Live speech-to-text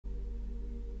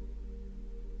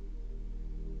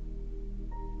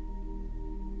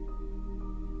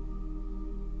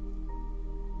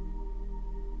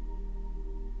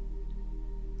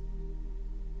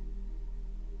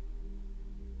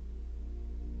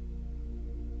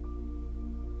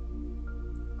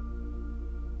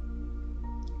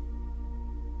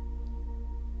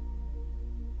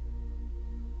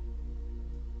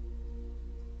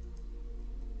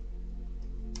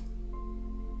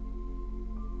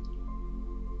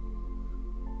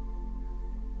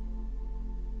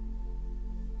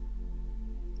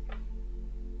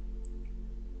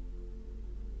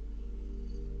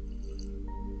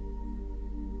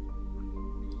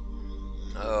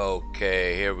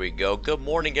Okay, here we go. Good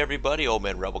morning, everybody. Old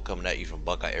Man Rebel coming at you from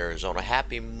Buckeye, Arizona.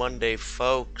 Happy Monday,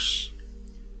 folks.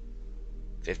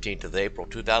 15th of April,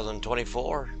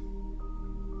 2024.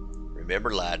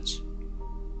 Remember, lads,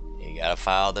 you gotta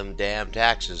file them damn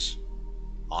taxes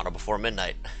on or before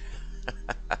midnight.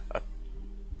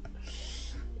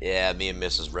 Yeah, me and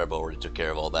Mrs. Rebel already took care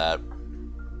of all that.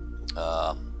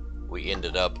 We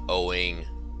ended up owing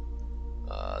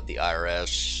the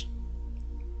IRS,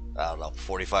 I don't know,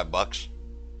 45 bucks.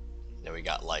 And we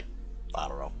got like, I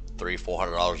don't know,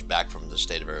 $300-400 back from the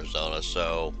state of Arizona.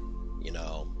 So, you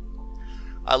know,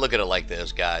 I look at it like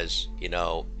this, guys. You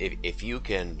know, if you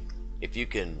can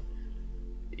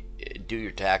do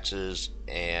your taxes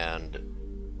and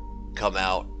come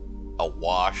out a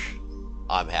wash,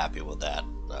 I'm happy with that.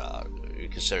 You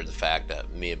consider the fact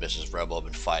that me and Mrs. Rebel have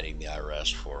been fighting the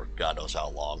IRS for God knows how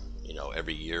long. You know,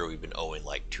 every year we've been owing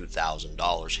like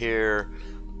 $2,000 here,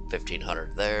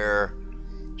 $1,500 there,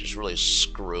 just really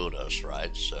screwed us,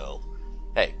 right? So,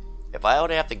 hey, if I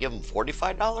only have to give them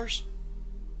 $45,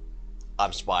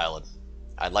 I'm smiling.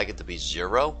 I'd like it to be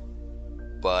zero,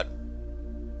 but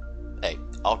hey,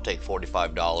 I'll take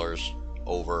 $45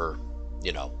 over,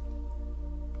 you know,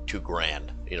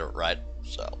 $2,000, you know, right?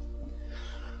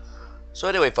 So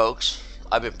anyway, folks,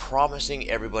 I've been promising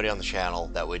everybody on the channel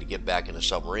that we'd get back into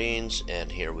submarines,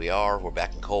 and here we are. We're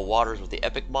back in cold waters with the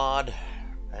Epic mod,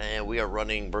 and we are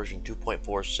running version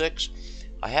 2.46.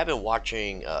 I have been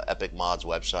watching Epic Mod's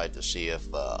website to see if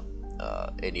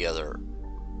any other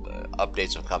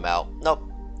updates have come out. Nope,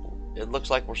 it looks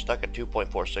like we're stuck at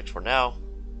 2.46 for now,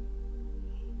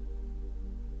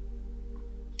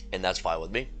 and that's fine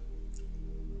with me.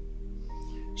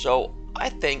 So I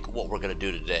think what we're going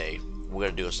to do today, we're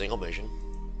going to do a single mission,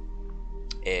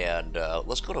 and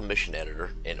let's go to mission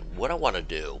editor. And what I want to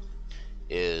do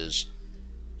is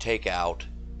take out,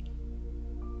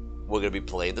 we're going to be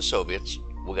playing the Soviets.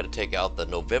 We're going to take out the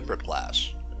November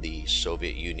class, the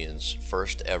Soviet Union's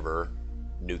first ever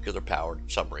nuclear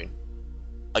powered submarine,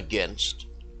 against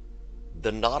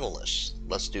the Nautilus.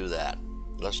 Let's do that.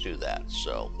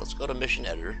 So let's go to mission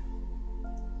editor,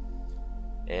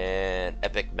 and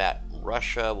Epic Map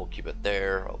Russia, we'll keep it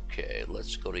there. Okay,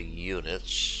 let's go to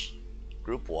units,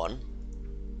 group 1.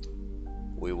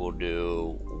 We will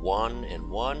do 1 and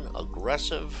 1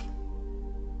 aggressive.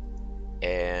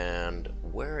 And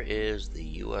where is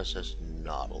the USS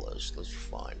Nautilus? Let's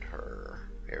find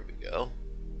her. Here we go.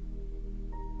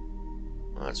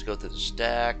 Let's go through the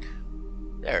stack.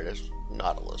 There it is,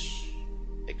 Nautilus.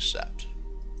 Accept.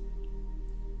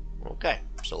 Okay,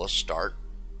 so let's start.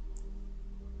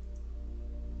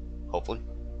 Hopefully.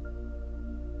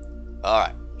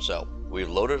 Alright, so we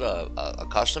loaded a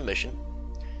custom mission.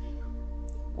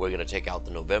 We're going to take out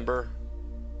the November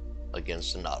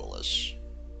against the Nautilus,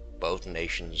 both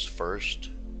nations' first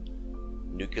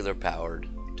nuclear powered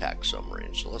attack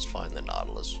submarine. So let's find the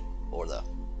Nautilus, or the,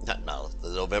 not Nautilus, the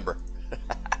November.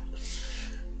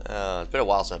 It's been a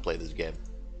while since I played this game.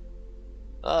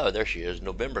 Oh, there she is,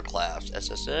 November class,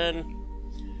 SSN.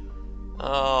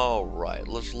 Alright,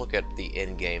 let's look at the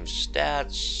in-game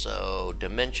stats. So,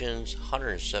 dimensions,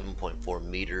 107.4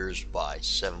 meters by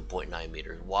 7.9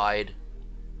 meters wide.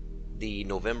 The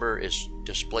November is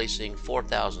displacing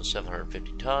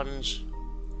 4,750 tons.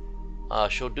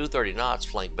 She'll do 30 knots,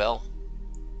 flank bell.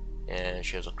 And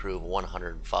she has a crew of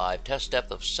 105. Test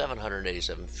depth of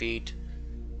 787 feet.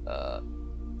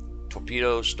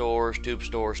 Torpedo stores, tube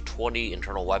stores, 20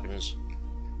 internal weapons.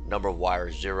 Number of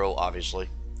wires, 0, obviously.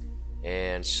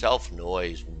 And self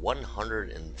noise,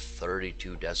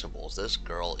 132 decibels. This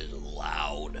girl is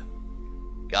loud.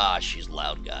 Gosh, she's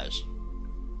loud, guys.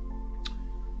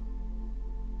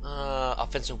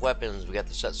 Offensive weapons, we got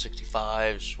the Set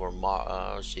 65s, or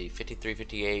let's see, 53,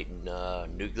 58,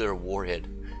 and nuclear warhead.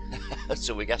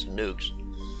 So we got some nukes.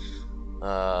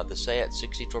 The Sayat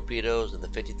 60 torpedoes and the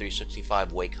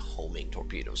 5365 wake homing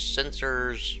torpedoes.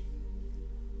 Sensors,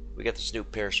 we got the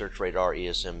Snoop Parasearch radar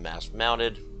ESM mast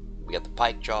mounted. We got the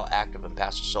Pike Jaw active and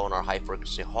passive sonar high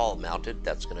frequency hull mounted.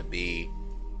 That's going to be,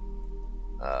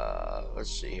 let's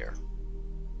see here.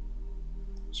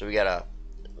 So we got a,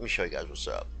 let me show you guys what's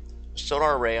up.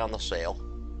 Sonar array on the sail,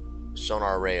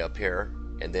 sonar array up here,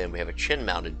 and then we have a chin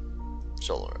mounted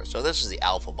sonar. So this is the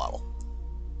alpha model.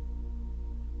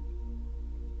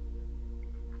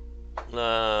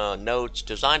 Notes,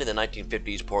 designed in the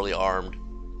 1950s, poorly armed,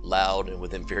 loud, and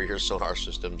with inferior sonar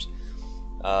systems.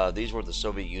 These were the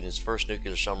Soviet Union's first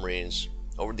nuclear submarines.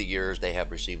 Over the years, they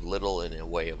have received little in a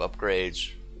way of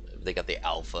upgrades. They got the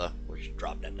Alpha, which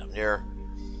drop that down here.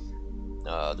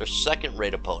 They're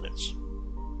second-rate opponents.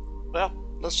 Well,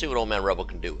 let's see what Old Man Rebel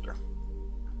can do with her.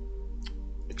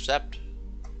 Accept.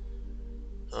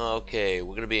 Okay, we're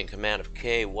going to be in command of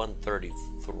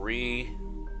K-133.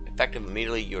 Effective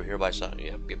immediately, you're hereby signed.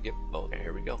 Yep. Okay,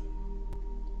 here we go.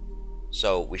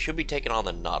 So, we should be taking on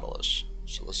the Nautilus.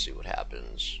 So, let's see what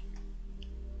happens.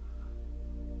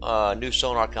 New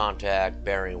sonar contact,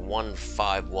 bearing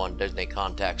 151, designate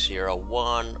contact Sierra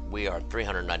 1. We are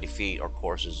 390 feet. Our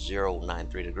course is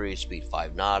 093 degrees, speed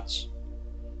 5 knots.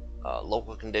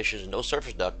 Local conditions, no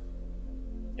surface duct.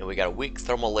 And we got a weak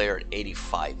thermal layer at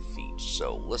 85 feet.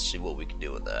 So let's see what we can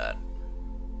do with that.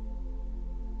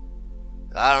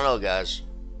 I don't know, guys.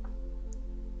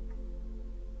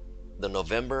 The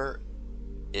November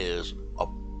is a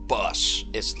bus.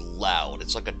 It's loud.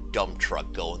 It's like a dump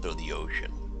truck going through the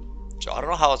ocean. So I don't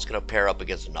know how it's going to pair up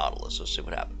against the Nautilus. Let's see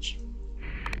what happens.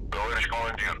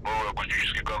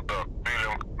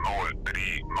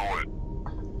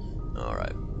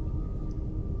 Alright.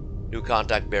 New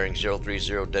contact bearing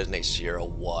 030, designate Sierra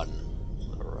 1.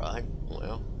 Alright,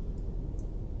 well.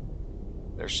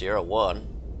 There's Sierra 1.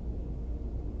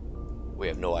 We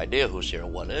have no idea who Sierra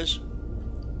 1 is.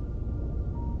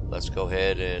 Let's go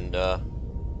ahead and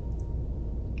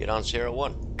get on Sierra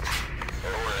 1.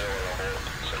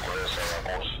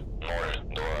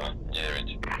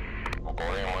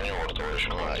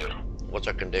 Alright, what's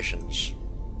our conditions?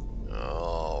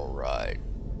 Alright.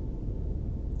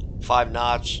 5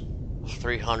 knots,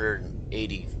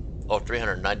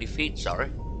 390 feet, sorry.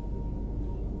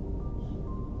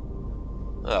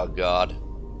 Oh god.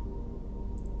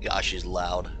 Gosh, she's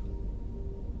loud.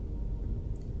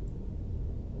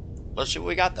 Let's see what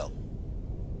we got though.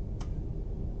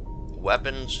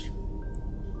 Weapons.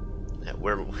 Yeah,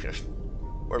 we're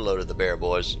loaded the bear,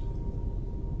 boys.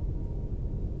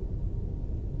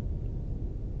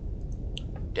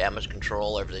 Damage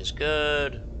control, everything's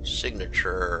good.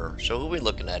 Signature. So who are we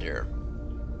looking at here?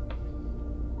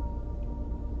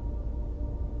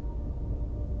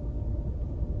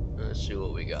 Let's see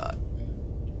what we got.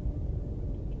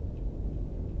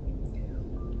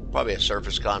 Probably a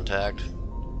surface contact.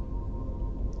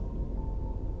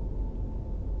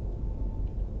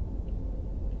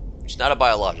 It's not a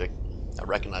biologic. I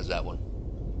recognize that one.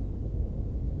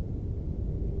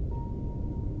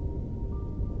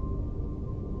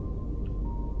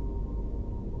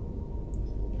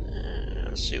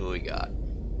 Let's see what we got.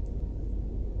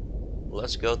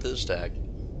 Let's go through the stack.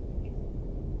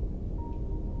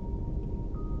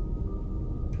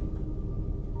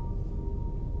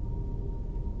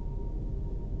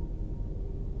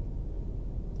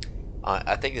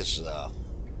 I think this is I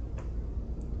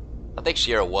think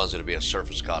Sierra 1's going to be a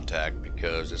surface contact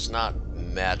because it's not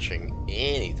matching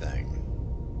anything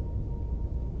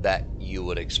that you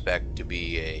would expect to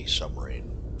be a submarine.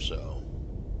 So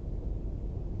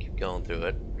keep going through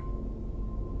it.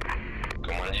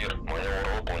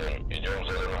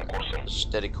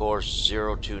 Steady course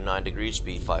 029 degrees,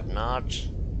 speed 5 knots.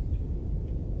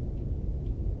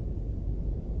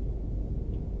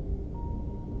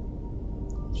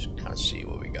 Just kind of see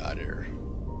what we got here.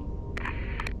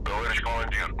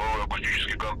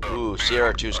 Ooh,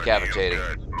 Sierra 2's cavitating.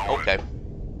 Okay.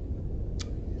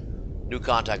 New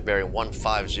contact bearing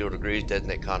 150 degrees,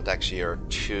 designate contact Sierra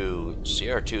 2.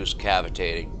 Sierra 2's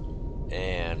cavitating,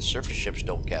 and surface ships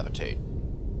don't cavitate.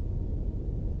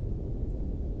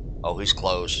 Oh, he's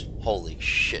close. Holy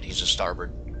shit, he's a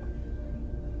starboard.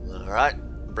 Alright,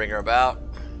 bring her about.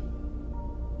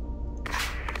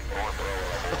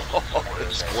 Oh,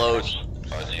 it's close.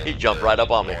 He jumped right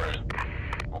up on me.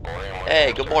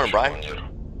 Hey, good morning, Brian.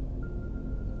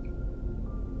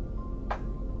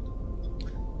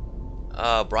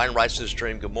 Brian writes to the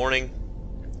stream, good morning.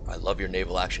 I love your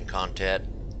naval action content.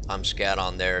 I'm Scat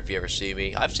on there if you ever see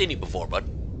me. I've seen you before, bud.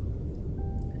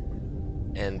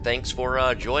 And thanks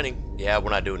for joining. Yeah, we're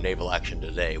not doing naval action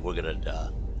today. We're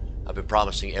gonna, I've been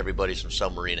promising everybody some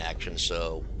submarine action,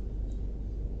 so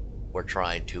we're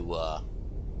trying to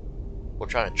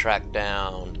track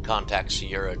down contact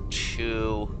Sierra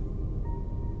 2.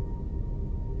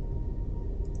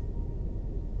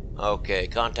 Okay,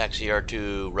 contact Sierra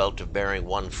 2, relative bearing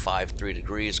 153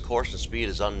 degrees, course and speed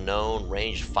is unknown,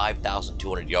 range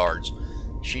 5,200 yards.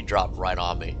 She dropped right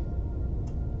on me.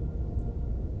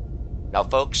 Now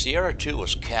folks, Sierra 2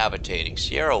 was cavitating.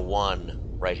 Sierra 1,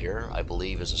 right here, I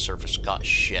believe is a surface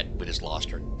shit, we just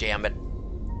lost her, damn it.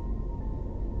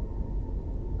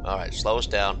 Alright, slow us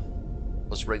down.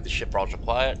 Let's rig the ship for ultra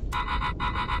quiet.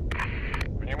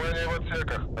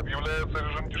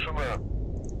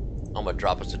 I'm gonna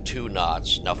drop us to 2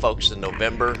 knots. Now folks, in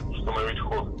November,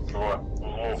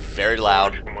 very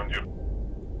loud,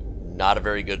 not a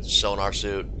very good sonar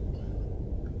suit.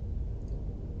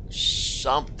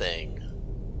 Something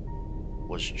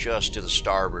was just to the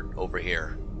starboard over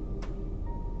here.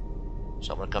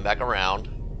 So I'm going to come back around.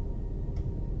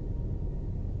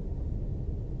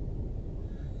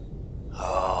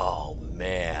 Oh,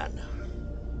 man.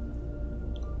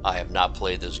 I have not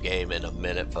played this game in a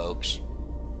minute, folks.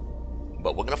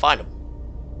 But we're going to find them.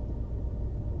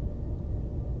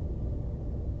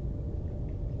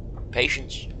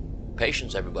 Patience.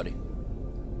 Patience, everybody.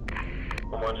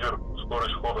 Командир,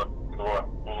 скорость хода 2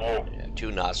 узлов. Yeah,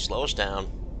 2 knots. Slow us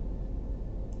down.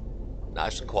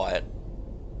 Nice and quiet.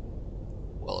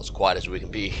 Well, as quiet as we can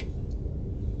be.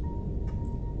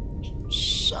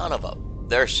 Son of a...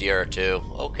 There's Sierra 2.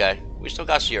 Okay. We still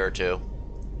got Sierra 2.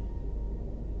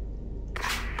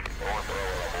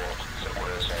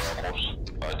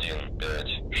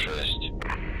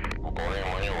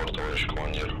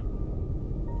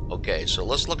 Okay, so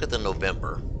let's look at the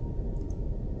November.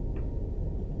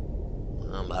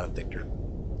 I'm out of Victor.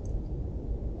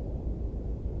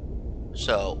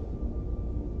 So,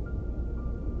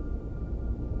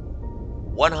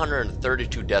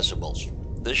 132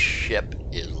 decibels. This ship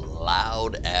is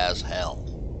loud as hell.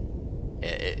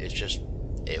 It's just,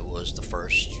 it was the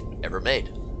first ever made.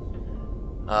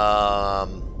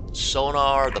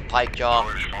 Sonar, the pike jaw.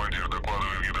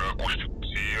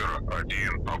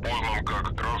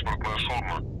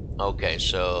 Okay,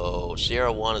 so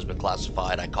Sierra 1 has been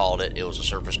classified. I called it. It was a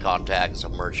surface contact. It's a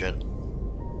merchant.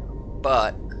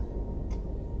 But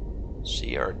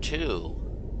Sierra 2,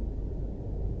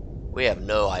 we have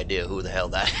no idea who the hell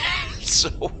that is. So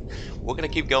we're going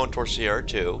to keep going towards Sierra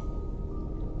 2.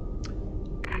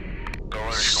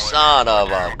 Son of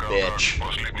a bitch.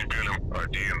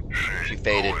 She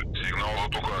faded.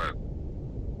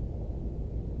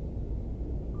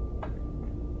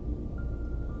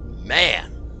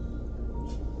 Man.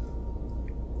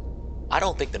 I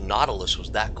don't think the Nautilus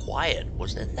was that quiet.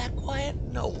 Was it that quiet?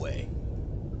 No way.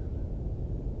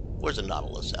 Where's the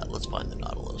Nautilus at? Let's find the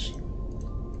Nautilus.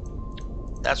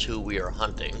 That's who we are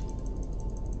hunting.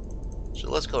 So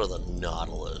let's go to the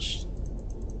Nautilus.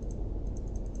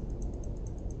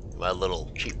 My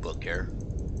little cheat book here.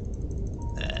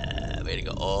 Way to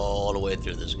go all the way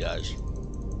through this, guys.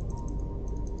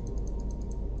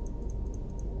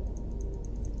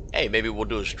 Hey, maybe we'll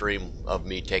do a stream of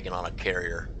me taking on a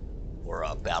carrier or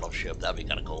a battleship. That'd be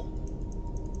kind of cool.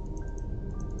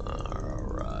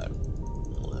 Alright.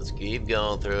 Let's keep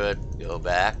going through it. Go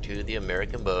back to the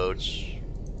American boats.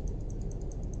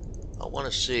 I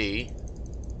want to see.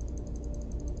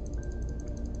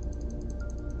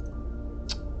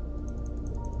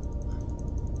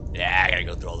 Yeah, I gotta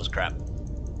go through all this crap.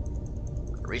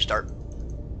 Restart.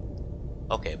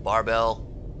 Okay, barbell.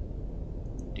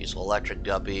 Diesel electric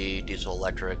guppy. Diesel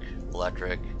electric.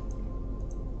 Electric.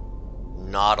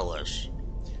 Nautilus.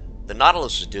 The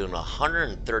Nautilus is doing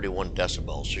 131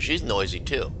 decibels, so she's noisy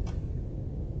too.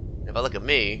 If I look at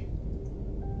me,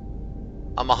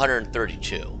 I'm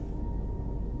 132.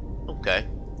 Okay.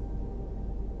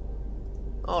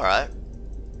 Alright.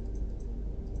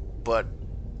 But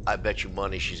I bet you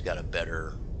money she's got a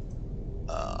better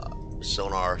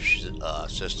sonar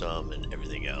system and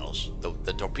everything else.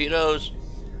 The torpedoes,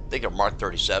 I think they're Mark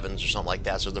 37s or something like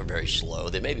that, so they're very slow.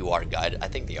 They may be water guided. I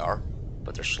think they are,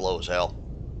 but they're slow as hell.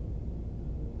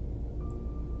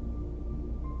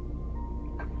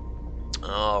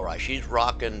 Alright, she's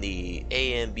rocking the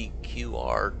AMD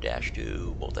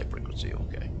QR-2 multi-frequency,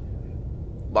 okay.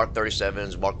 Mark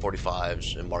 37s, Mark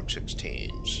 45s, and Mark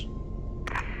 16s.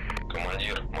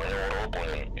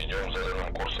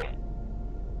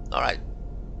 Alright.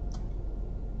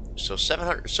 So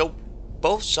 700, so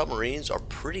both submarines are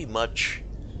pretty much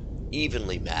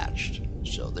evenly matched.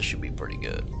 So this should be pretty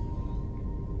good.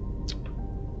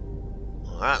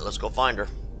 Alright, let's go find her.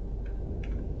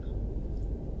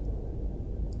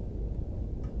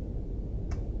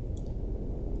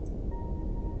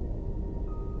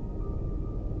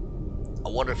 I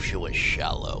wonder if she went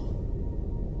shallow.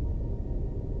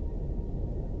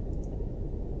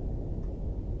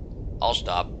 I'll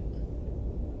stop.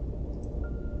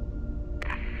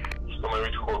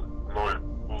 Установить ход 0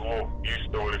 узлов.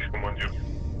 Есть, товарищ командир.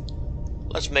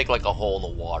 Let's make like a hole in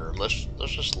the water. Let's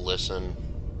just listen.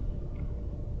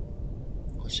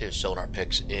 Let's see if sonar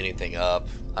picks anything up.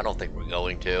 I don't think we're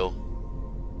going to.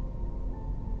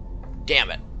 Damn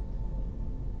it.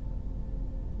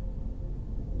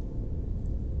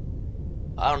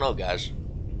 I don't know, guys.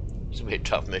 This will be a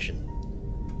tough mission.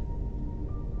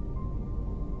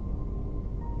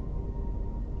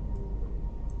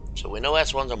 So we know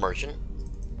S1's a merchant.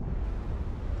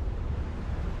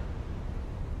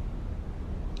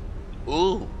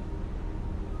 Ooh.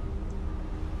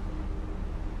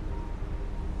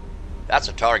 That's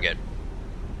a target.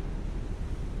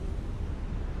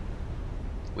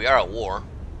 We are at war.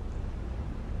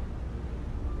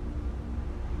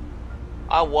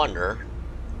 I wonder.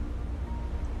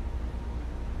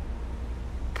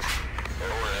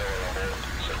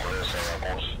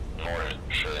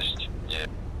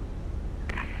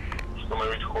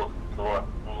 Установить ход. 2.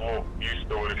 Взлом. Есть,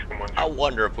 товарищ командир. I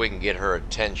wonder if we can get her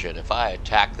attention. If I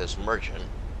attack this merchant,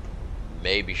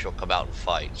 maybe she'll come out and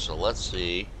fight. So let's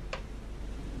see.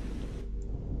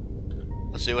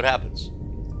 Let's see what happens.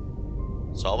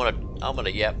 So I'm gonna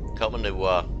yep, coming to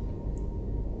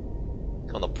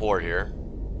come to port here.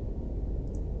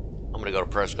 I'm gonna go to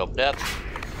periscope depth.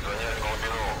 Занять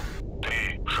глубину.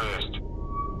 3, 6.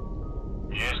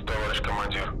 Есть, товарищ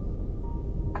командир.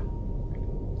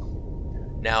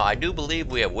 Now I do believe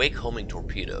we have wake homing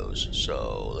torpedoes.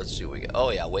 So let's see what we get. Oh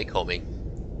yeah, wake homing.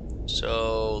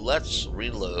 So let's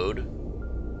reload.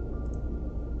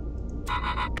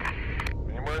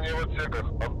 Внимание в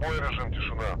отсеках. Отбой, режим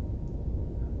тишина.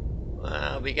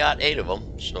 We got 8 of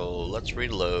them, so let's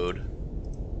reload.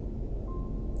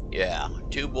 Yeah,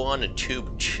 tube 1 and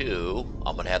tube 2.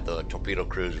 I'm gonna have the torpedo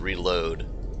crews reload.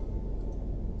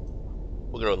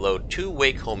 We're gonna load 2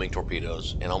 wake homing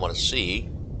torpedoes, and I'm gonna see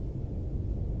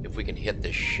if we can hit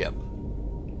this ship.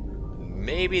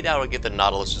 Maybe that'll get the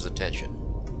Nautilus's attention.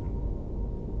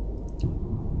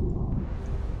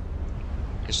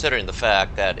 Considering the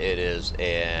fact that it is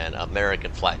an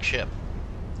American flagship.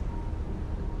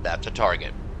 That's a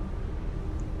target.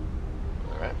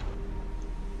 Alright.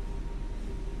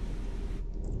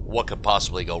 What could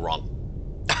possibly go wrong?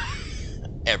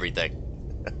 Everything.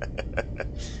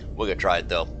 We're gonna try it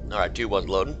though. Alright, tube 1's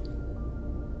loading.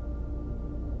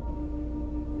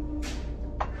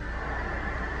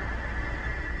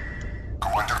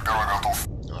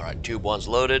 Alright, tube 1's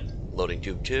loaded. Loading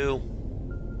tube 2.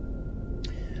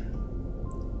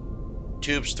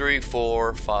 Tubes 3,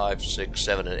 4, 5, 6,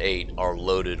 7, and 8 are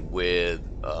loaded with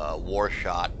war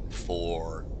shot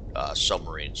for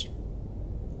submarines.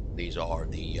 These are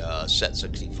the Set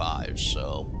 65s,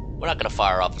 so we're not going to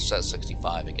fire off a Set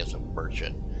 65 against a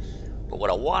merchant. But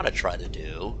what I want to try to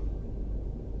do,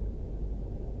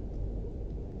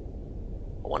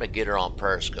 I want to get her on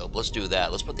periscope. Let's do that.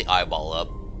 Let's put the eyeball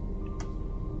up.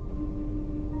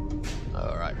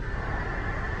 Alright.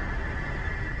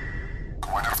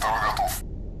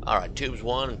 Alright, tubes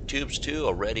 1 and tubes 2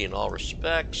 are ready in all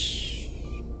respects.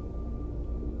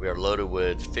 We are loaded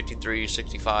with 53,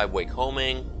 65 wake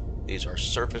homing. These are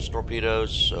surface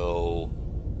torpedoes, so...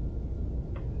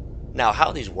 Now,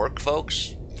 how these work,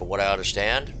 folks, from what I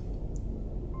understand,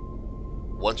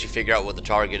 once you figure out what the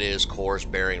target is, course,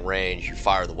 bearing, range, you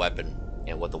fire the weapon.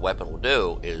 And what the weapon will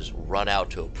do is run out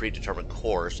to a predetermined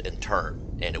course and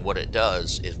turn. And what it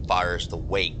does, it fires the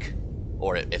wake,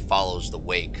 or it follows the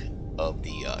wake of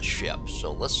the ship.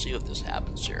 So let's see if this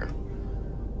happens here.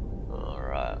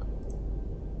 Alright.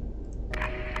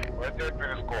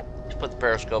 Let's put the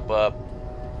periscope up.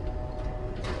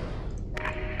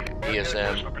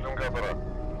 ESM.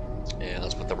 And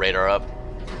let's put the radar up.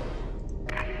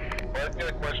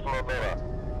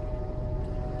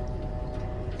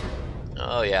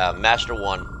 Oh yeah, Master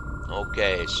 1.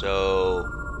 Okay, so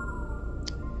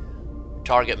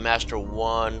target Master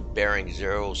 1, bearing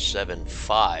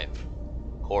 075,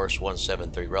 course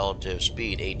 173, relative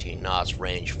speed 18 knots,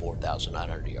 range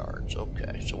 4,900 yards.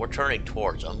 Okay, so we're turning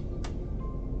towards him.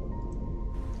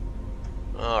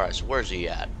 Alright, so where's he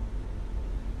at?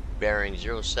 Bearing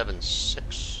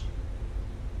 076.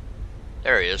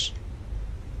 There he is.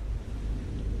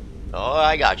 Oh,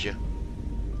 I got you.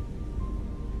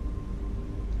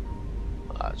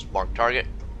 Let's mark target.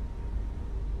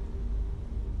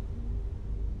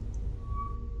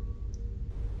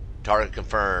 Target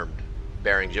confirmed.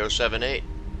 Bearing 078.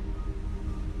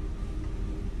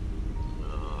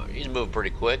 He's moving pretty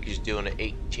quick. He's doing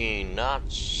 18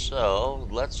 knots. So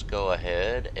let's go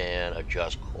ahead and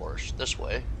adjust course this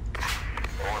way.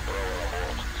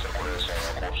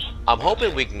 I'm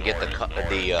hoping we can get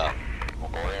I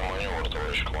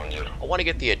want to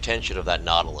get the attention of that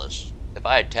Nautilus. If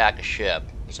I attack a ship,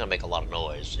 it's gonna make a lot of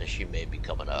noise, and she may be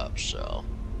coming up. So,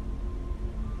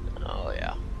 oh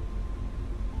yeah.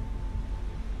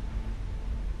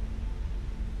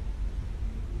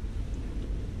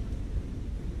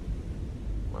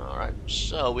 All right,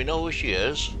 so we know who she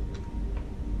is.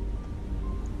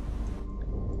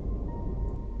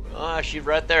 Ah, she's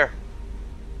right there.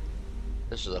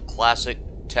 This is a classic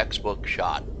textbook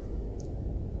shot.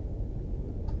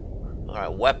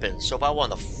 Alright, weapons. So if I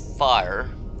want to fire...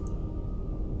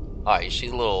 Alright, you see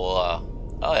a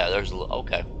little... oh yeah, there's a little...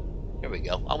 Okay. Here we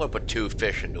go. I'm going to put 2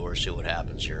 fish into her, see what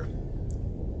happens here.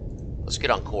 Let's get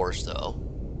on course, though.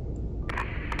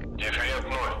 Дифферент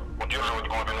 0. Удерживать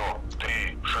глубину.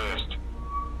 3, 6.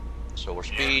 So we're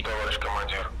speed Товарищ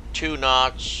командир. 2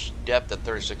 knots, depth at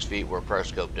 36 feet. We're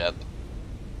periscope depth.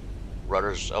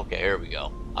 Rudders, okay, here we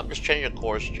go. I'm just changing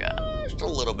course just a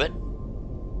little bit.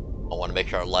 I want to make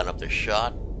sure I line up this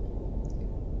shot.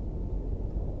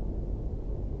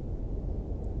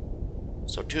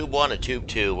 So tube 1 and tube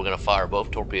 2, we're going to fire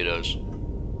both torpedoes.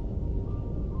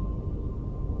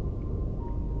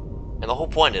 And the whole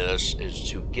point of this is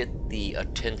to get the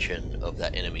attention of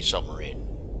that enemy submarine.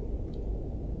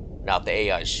 Now, if the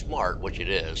AI is smart, which it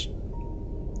is,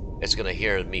 it's going to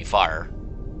hear me fire,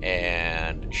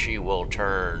 and she will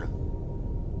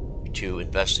turn to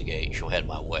investigate. She'll head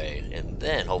my way, and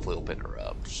then hopefully we'll pick her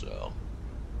up. So,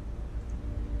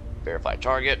 verify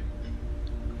target.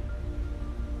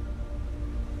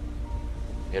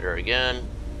 Hit her again.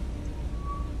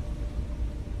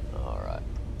 Alright.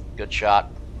 Good shot.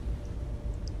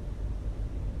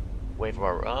 Wait for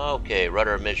our... Okay,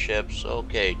 rudder midships.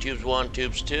 Okay, tubes 1,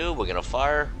 tubes 2. We're gonna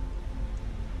fire.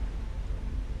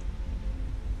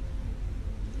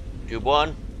 Tube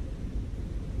 1.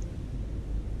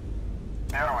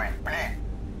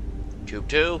 Tube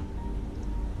 2.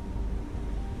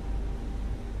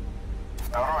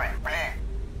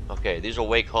 Okay, these are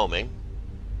wake homing.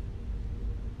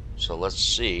 So let's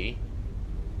see.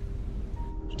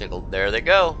 There they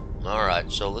go.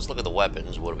 Alright, so let's look at the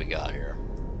weapons. What do we got here?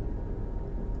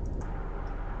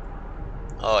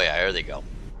 Oh yeah, here they go.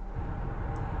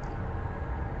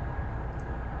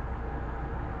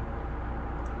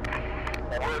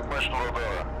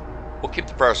 We'll keep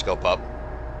the periscope up.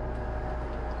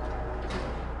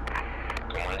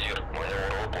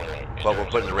 But we're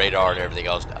putting the radar and everything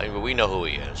else. I mean, we know who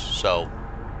he is, so...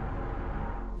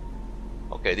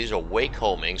 Okay, these are wake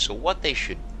homing, so what they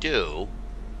should do...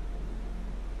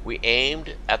 We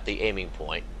aimed at the aiming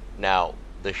point. Now,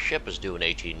 the ship is doing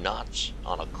 18 knots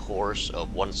on a course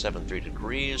of 173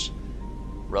 degrees.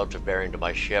 Relative bearing to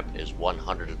my ship is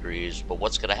 100 degrees. But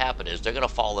what's going to happen is they're going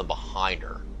to fall in behind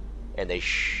her. And they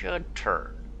should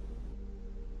turn.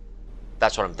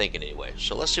 That's what I'm thinking anyway.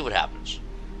 So let's see what happens.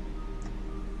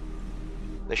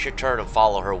 They should turn and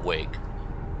follow her wake.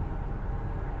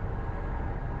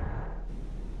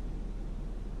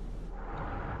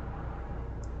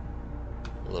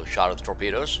 A little shot of the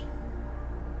torpedoes.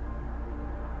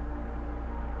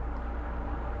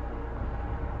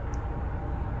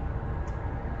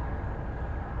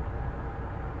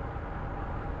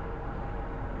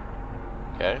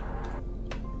 Okay.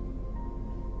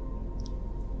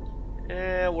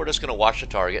 And we're just going to watch the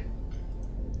target.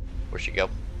 Where'd she go?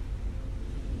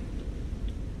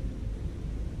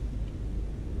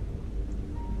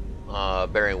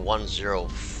 Bearing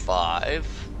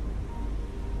 105.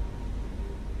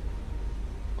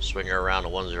 Swing her around to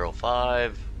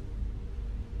 105.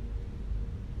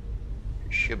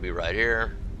 Should be right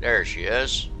here. There she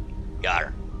is. Got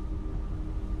her.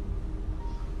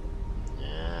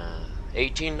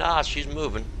 18 knots, she's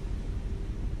moving.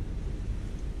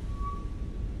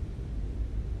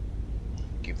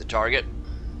 Keep the target.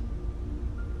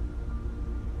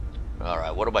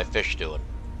 Alright, what are my fish doing?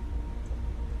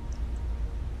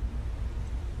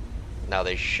 Now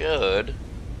they should...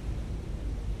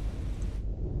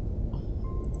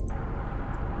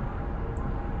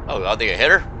 Oh, I think I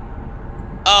hit her?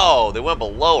 Oh, they went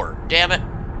below her. Damn it.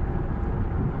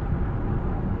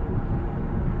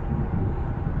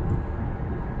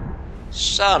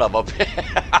 Son of a...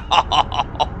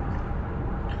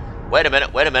 Wait a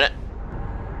minute, wait a minute.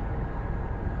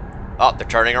 Oh, they're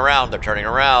turning around, they're turning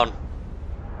around.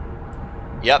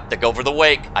 Yep, they go for the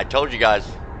wake. I told you guys.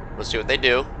 Let's see what they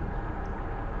do.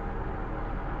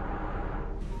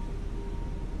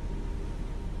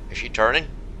 Is she turning?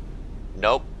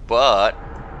 Nope, but...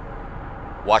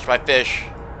 Watch my fish.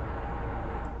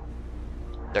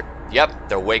 Yep,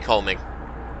 they're wake homing.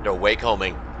 They're wake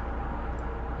homing.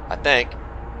 I think.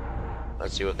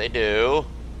 Let's see what they do.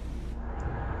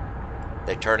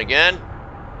 They turn again.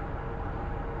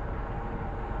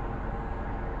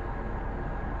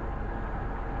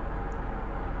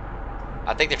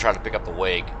 I think they're trying to pick up the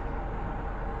wake.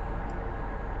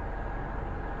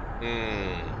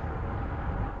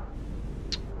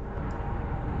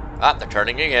 Ah, they're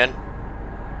turning again.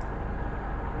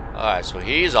 Alright, so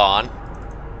he's on.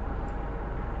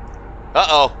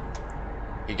 Uh-oh.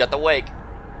 He got the wake.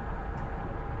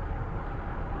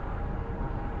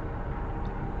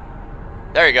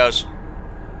 There he goes.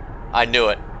 I knew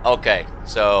it. Okay,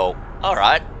 so,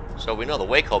 alright. So we know the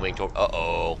wake homing to...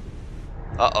 Uh-oh.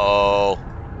 Uh-oh.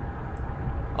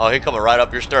 Oh, he's coming right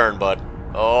up your stern, bud.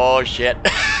 Oh, shit.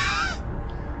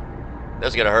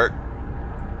 That's gonna hurt.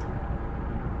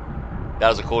 That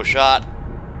was a cool shot.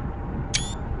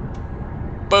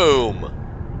 Boom.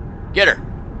 Get her.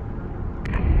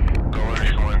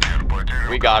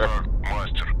 We got her.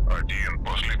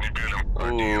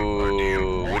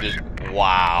 Ooh, we just,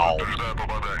 wow.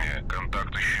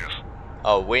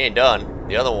 Oh, we ain't done.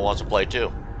 The other one wants to play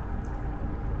too.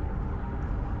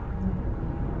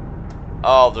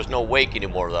 Oh, there's no wake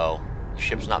anymore though.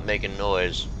 Ship's not making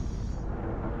noise.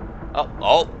 Oh,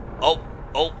 oh, oh,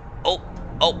 oh, oh,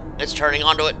 oh, it's turning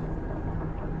onto it.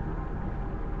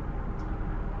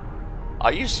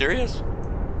 Are you serious?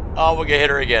 Oh, we're gonna hit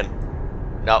her again.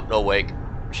 Nope, no wake.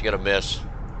 She got a miss.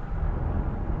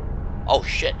 Oh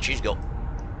shit, she's go.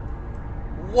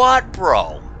 What,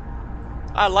 bro?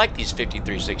 I like these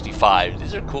 5365s.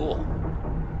 These are cool.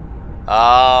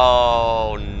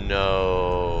 Oh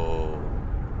no.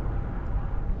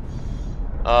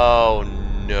 Oh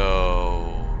no.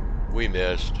 We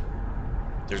missed.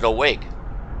 There's no wake.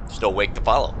 There's no wake to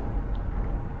follow.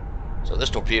 So this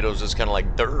torpedo's just kind of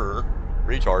like, durr,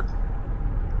 retard.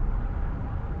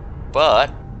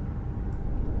 But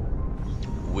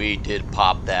we did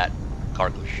pop that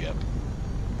cargo ship.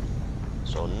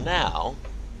 So now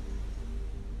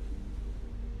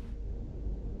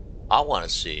I want to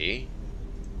see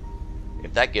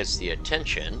if that gets the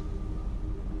attention.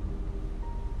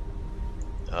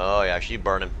 Oh yeah, she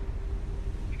burning.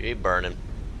 She burning.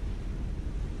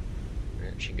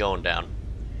 She going down.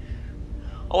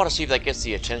 I want to see if that gets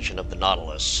the attention of the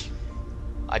Nautilus.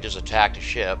 I just attacked a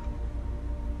ship.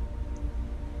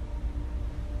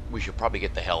 We should probably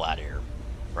get the hell out of here,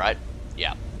 right?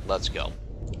 Yeah, let's go.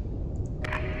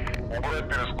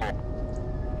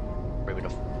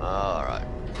 All right.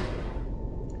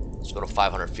 Let's go to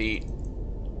 500 feet.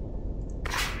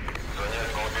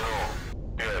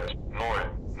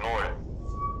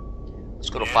 Let's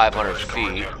go to 500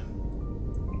 feet.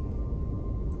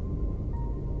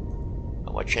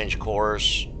 I want to change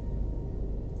course.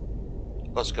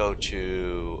 Let's go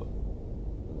to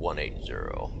 180.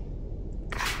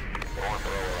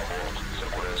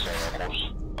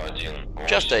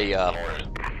 Just a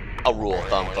rule of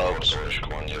thumb, folks.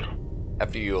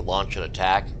 After you launch an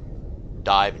attack,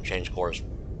 dive and change course.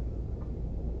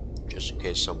 Just in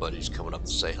case somebody's coming up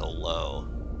to say hello.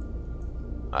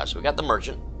 Alright, so we got the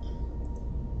merchant.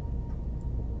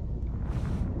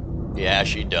 Yeah,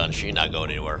 she done. She not going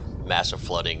anywhere. Massive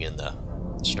flooding in the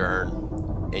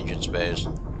stern, engine space.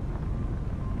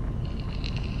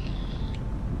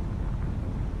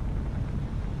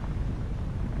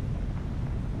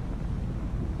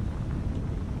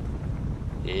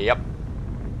 Yep.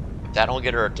 If that don't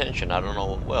get her attention, I don't know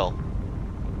what will.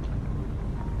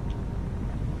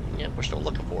 Yeah, we're still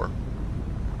looking for her.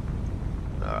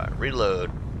 Alright,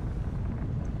 reload.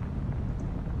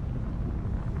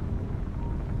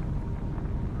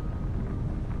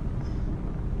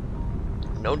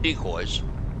 No decoys.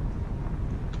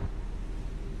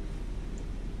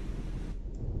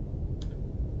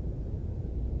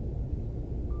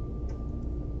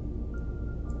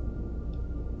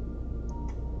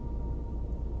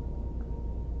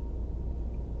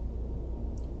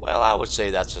 Well, I would say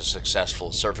that's a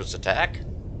successful surface attack.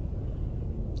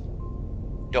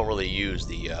 Don't really use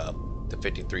the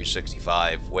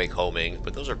 5365 wake homing,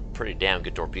 but those are pretty damn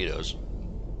good torpedoes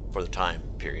for the time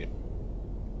period.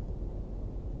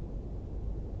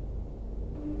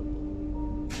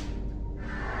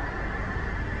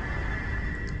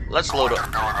 Let's load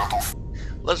up.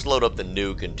 Let's load up the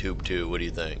nuke in Tube 2. What do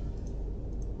you think?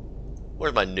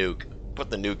 Where's my nuke? Put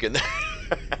the nuke in there.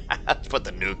 Let's put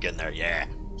the nuke in there. Yeah.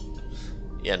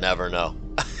 You never know.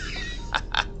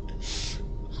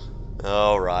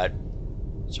 All right.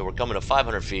 So we're coming to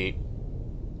 500 feet.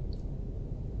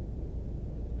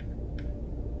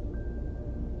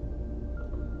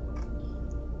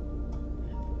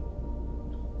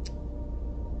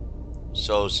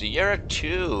 So Sierra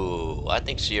 2, I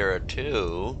think Sierra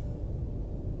 2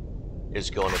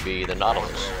 is going to be the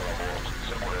Nautilus.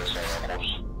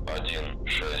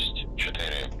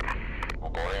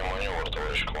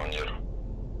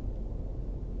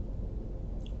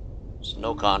 So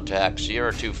no contact,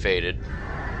 Sierra 2 faded.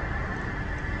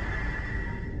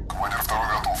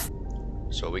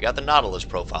 So we got the Nautilus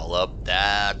profile up.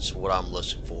 That's what I'm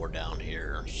looking for down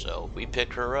here. So if we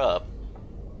pick her up,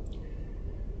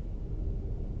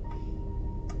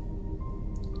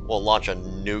 we'll launch a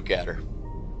nuke at her.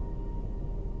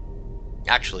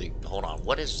 Actually, hold on.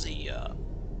 What is the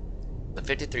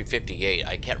 5358?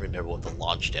 I can't remember what the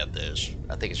launch depth is.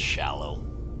 I think it's shallow,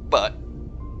 but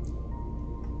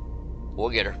we'll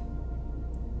get her.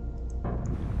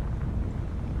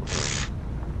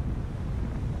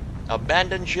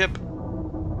 Abandoned ship.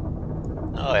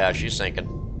 Oh yeah, she's sinking.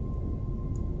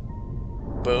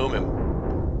 Boom,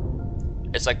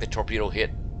 and it's like the torpedo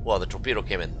hit. Well, the torpedo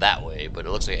came in that way, but it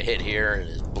looks like it hit here and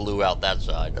it blew out that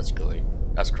side. That's good.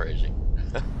 That's crazy.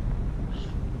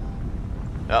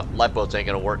 Oh, lifeboats ain't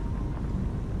gonna work.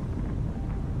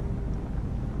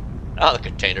 Oh, the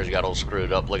containers got all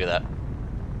screwed up. Look at that.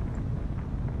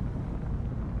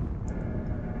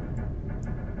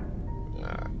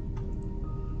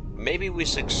 Maybe we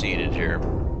succeeded here.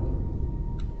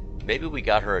 Maybe we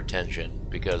got her attention,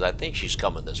 because I think she's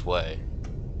coming this way.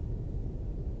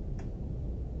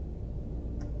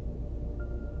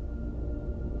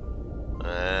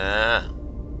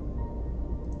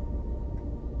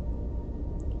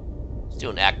 Let's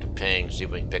do an active ping, see if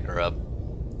we can pick her up.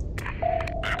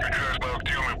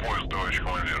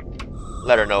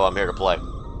 Let her know I'm here to play.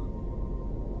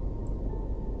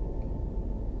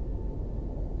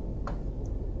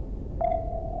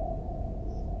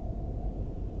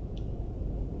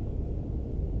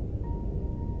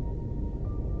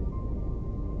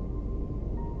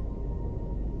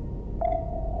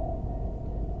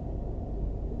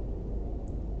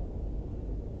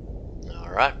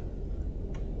 Alright.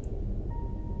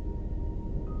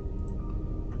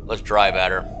 Let's drive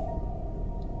at her.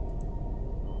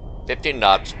 15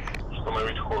 knots.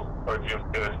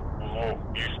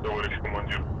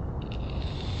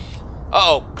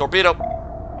 Uh-oh, torpedo.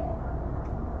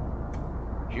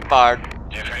 She fired.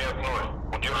 You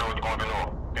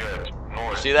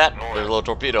see that? There's a little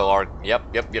torpedo arc.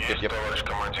 Yep.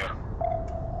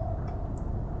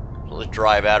 So let's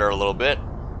drive at her a little bit.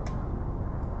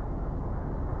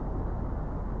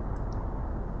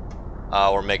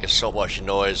 We're making so much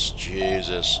noise.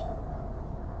 Jesus.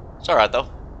 It's alright though.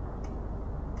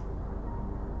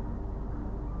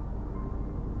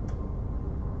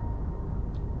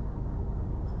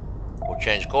 We'll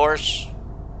change course.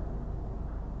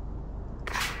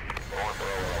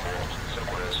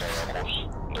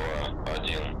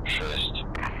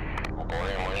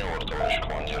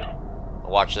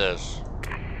 Watch this.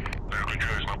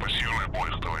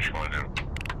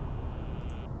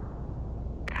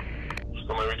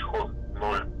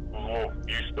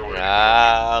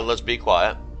 Let's be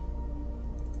quiet.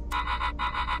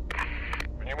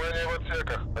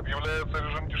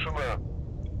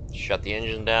 Shut the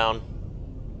engine down.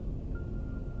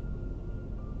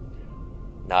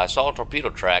 Now I saw a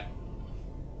torpedo track.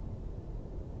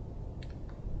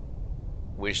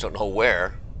 We just don't know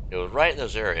where. It was right in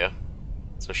this area.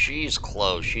 So she's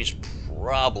close. She's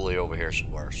probably over here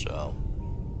somewhere, so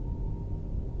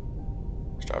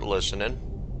start listening.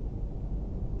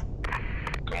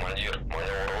 Командир,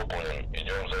 маневр выполнен.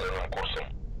 Идем заданным курсом.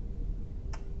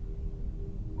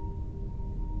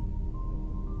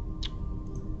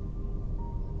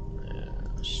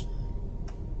 Yes.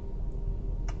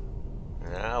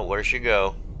 Now, where'd she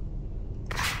go?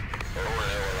 Руль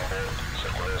лево на борт.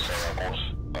 Циркуляция на курс.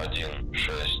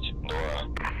 1-6-2.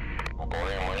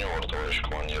 Выполняем маневр, товарищ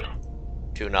командир.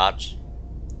 2 knots.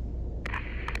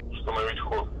 Установить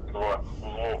ход. 2.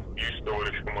 Взвод. Есть,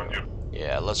 товарищ командир.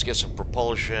 Yeah, let's get some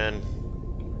propulsion.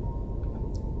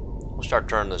 We'll start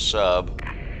turning the sub.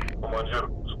 Командир,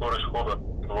 скорость хода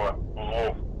 2.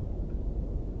 Взвод.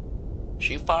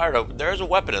 She fired over. There's a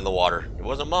weapon in the water. It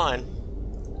wasn't mine.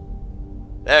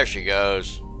 There she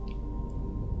goes.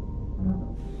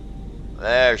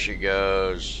 There she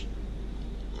goes.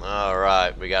 All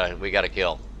right, we got a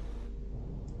kill.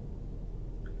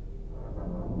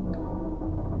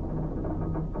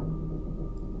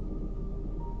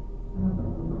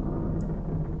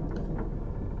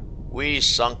 We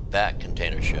sunk that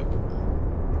container ship.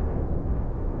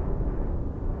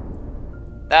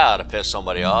 That ought to piss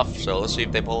somebody off, so let's see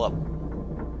if they pull up.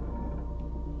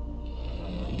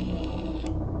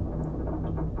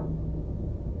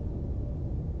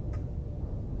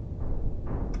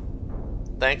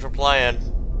 Thanks for playing.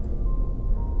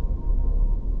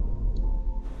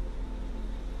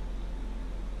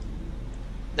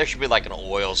 There should be like an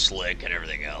oil slick and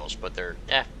everything else, but they're,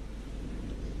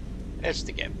 it's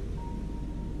the game.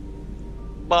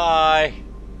 Bye.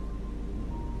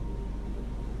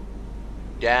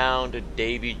 Down to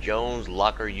Davy Jones'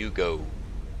 locker you go.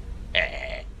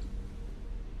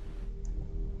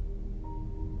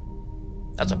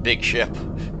 That's a big ship.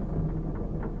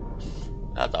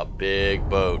 That's a big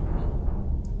boat.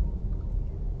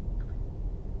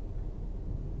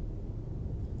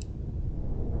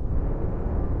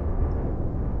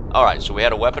 Alright, so we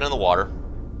had a weapon in the water.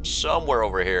 Somewhere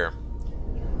over here.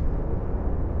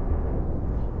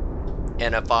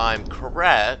 And if I'm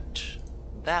correct,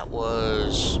 that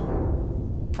was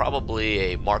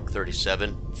probably a Mark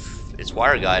 37. It's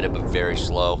wire guided, but very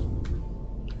slow.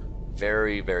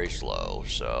 Very, very slow.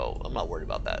 So I'm not worried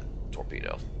about that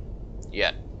torpedo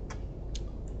yet.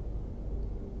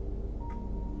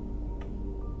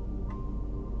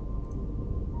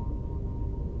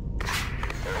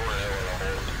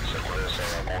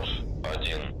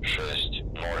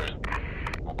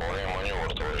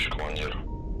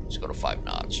 Let's go to 5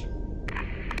 knots.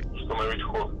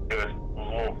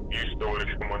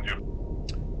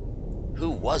 Who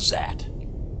was that?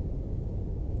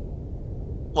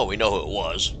 Well, we know who it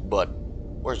was, but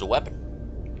where's the weapon?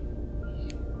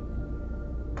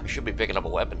 I should be picking up a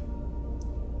weapon.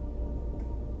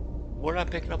 We're not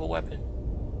picking up a weapon.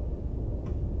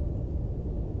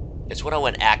 It's when I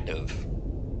went active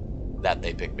that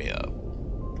they picked me up.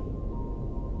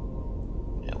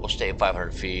 Yeah, we'll stay at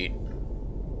 500 feet.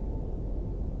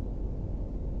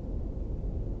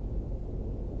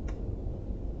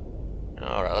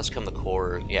 Alright, let's come to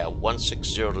quarter. Yeah,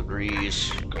 160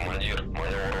 degrees.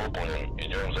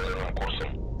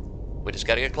 We just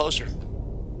gotta get closer.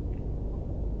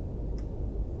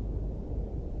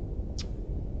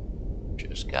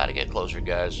 Just gotta get closer,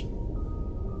 guys.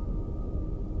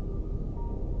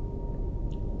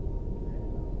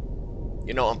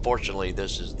 You know, unfortunately,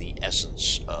 this is the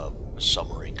essence of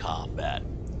submarine combat.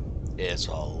 It's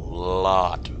a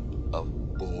lot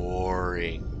of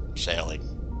boring sailing,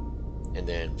 and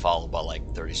then followed by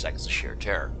like 30 seconds of sheer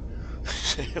terror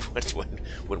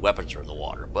when weapons are in the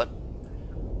water. But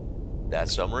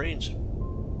that's submarines.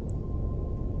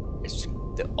 It's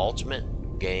the ultimate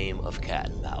game of cat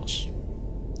and mouse,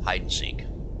 hide and seek.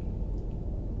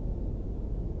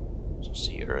 So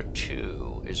Sierra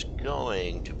 2 is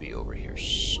going to be over here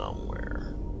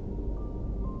somewhere.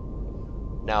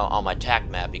 Now on my TAC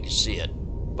map you can see it,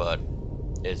 but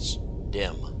it's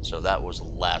dim, so that was the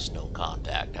last known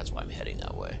contact. That's why I'm heading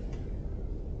that way.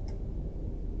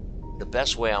 The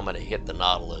best way I'm going to hit the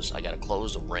Nautilus, I got to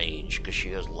close the range because she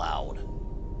is loud,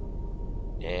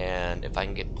 and if I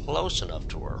can get close enough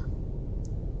to her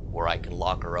where I can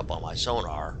lock her up on my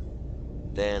sonar,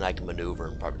 then I can maneuver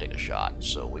and probably take a shot.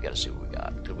 So we got to see what we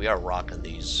got, because we are rocking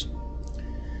these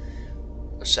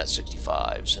Set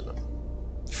 65s, and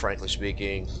frankly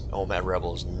speaking, Old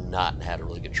Rebel has not had a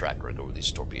really good track record with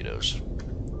these torpedoes.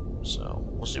 So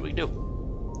we'll see what we can do.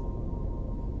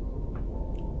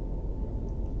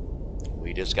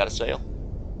 We just got to sail.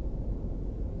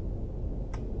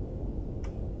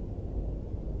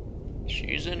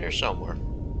 She's in there somewhere.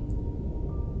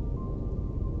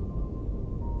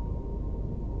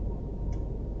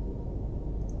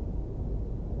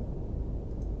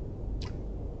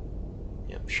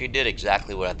 Yep, she did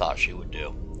exactly what I thought she would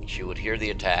do. She would hear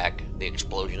the attack, the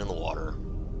explosion in the water,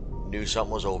 knew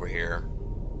something was over here,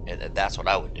 and that's what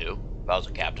I would do if I was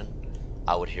a captain.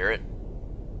 I would hear it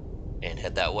and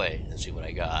head that way and see what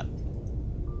I got.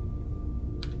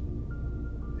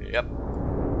 Yep.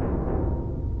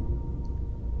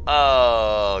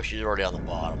 Oh, she's already on the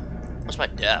bottom. What's my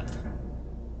depth?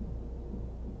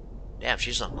 Damn,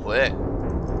 she's not quick.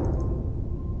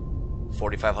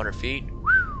 4,500 feet.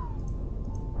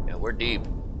 Yeah, we're deep.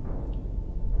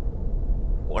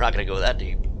 We're not gonna go that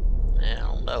deep. I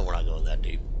don't know, we're not going that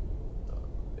deep.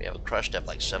 We have a crush depth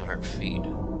like 700 feet.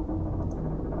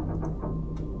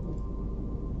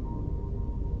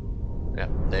 Yep,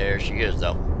 there she is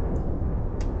though.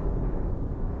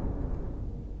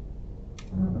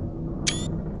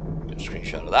 Get a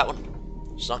screenshot of that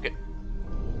one. Sunk it.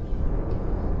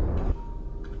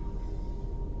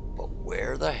 But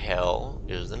where the hell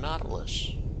is the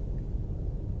Nautilus?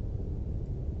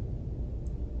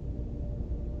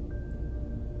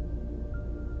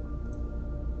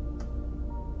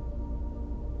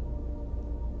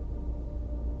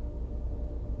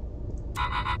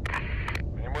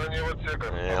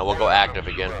 Yeah, we'll go active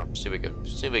again. See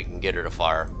if we can get her to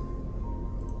fire.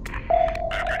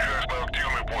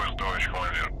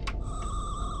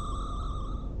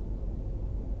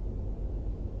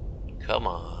 Come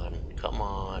on, come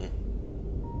on.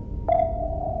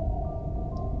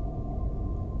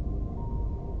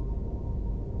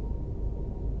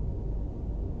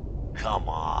 Come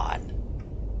on.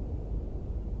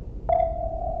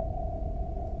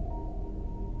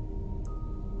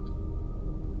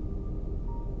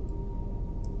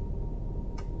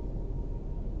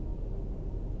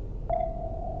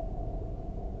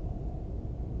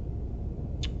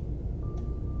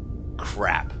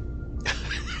 Crap.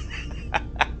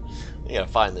 You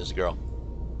gotta find this girl.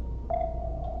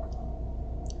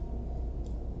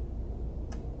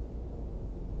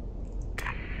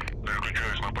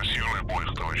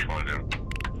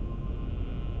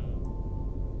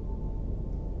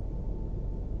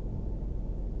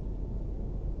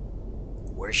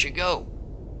 does she go?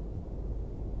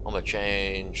 I'm gonna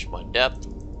change my depth,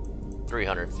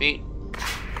 300 feet.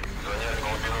 Занять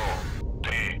глубину.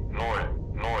 3, 0,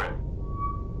 0.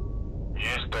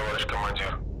 Есть, товарищ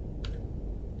командир.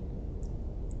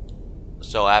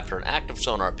 So after an active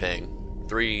sonar ping,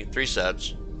 three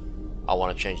sets, I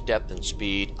want to change depth and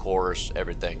speed, course,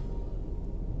 everything.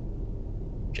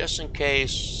 Just in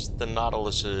case the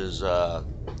Nautilus's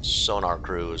sonar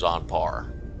crew is on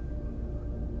par.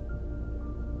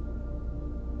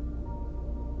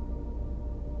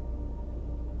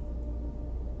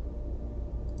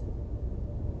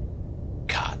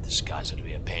 God, this guy's gonna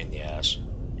be a pain in the ass.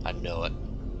 I know it.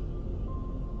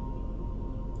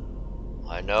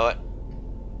 I know it.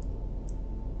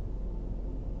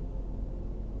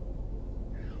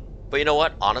 But you know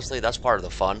what? Honestly, that's part of the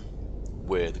fun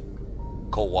with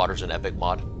Cold Waters and Epic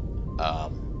Mod,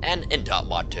 and in Dot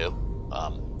Mod too.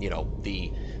 You know,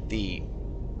 the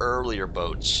earlier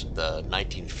boats, the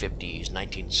 1950s,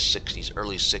 1960s,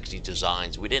 early 60s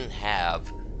designs. We didn't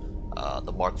have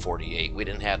the Mark 48. We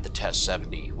didn't have the Test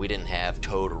 70. We didn't have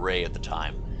towed array at the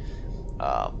time.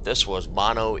 This was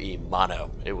mano a mano.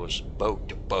 It was boat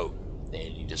to boat,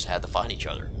 and you just had to find each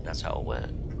other. That's how it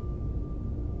went.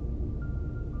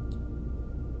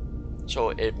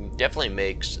 So it definitely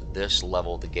makes this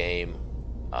level of the game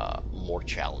more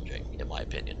challenging, in my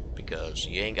opinion, because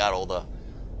you ain't got all the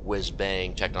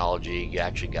whiz-bang technology. You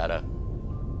actually gotta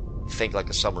think like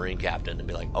a submarine captain and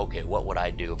be like, okay, what would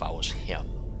I do if I was him?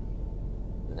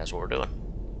 And that's what we're doing.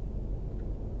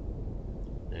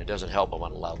 And it doesn't help I'm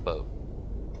on a loud boat.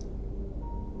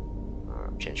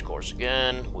 Change course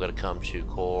again. We're gonna come to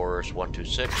course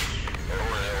 126.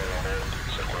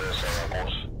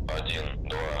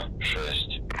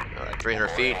 Alright, 300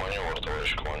 feet.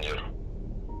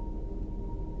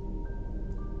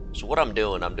 So what I'm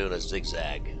doing a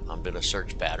zigzag. I'm doing a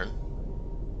search pattern.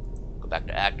 Go back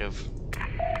to active.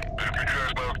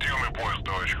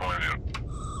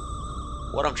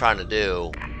 What I'm trying to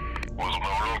do...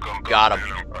 Got him.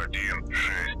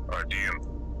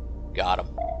 Got him.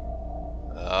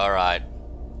 Alright.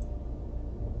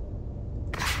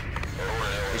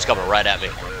 He's coming right at me.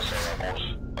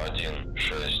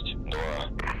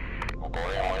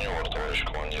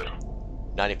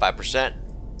 95%.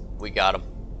 We got him.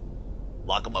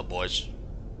 Lock him up, boys.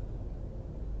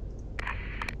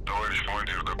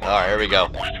 Alright, here we go.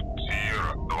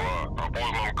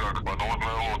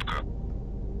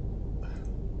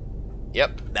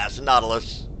 Yep, that's the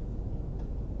Nautilus.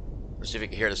 Let's see if we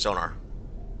can hear the sonar.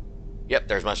 Yep,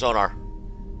 there's my sonar.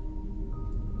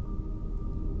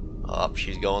 Oh,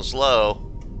 she's going slow.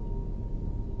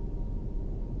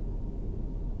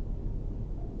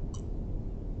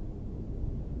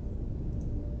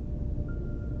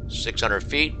 .600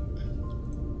 feet.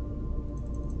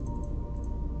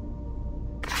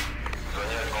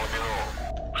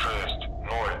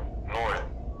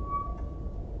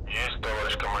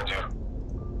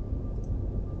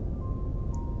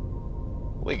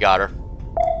 We got her.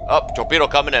 Oh, torpedo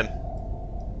coming in.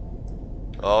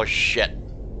 Oh, shit.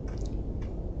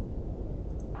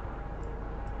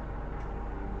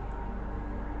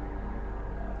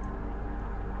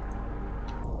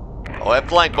 Oh, at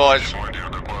flank, boys.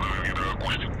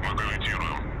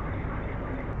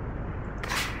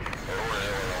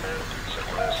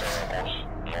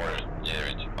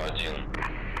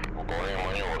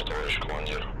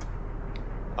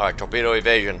 Alright, torpedo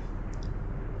evasion.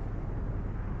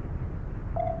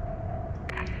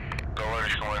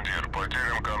 Товарищ командир,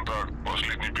 потерян контакт.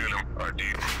 Последний пилим 1.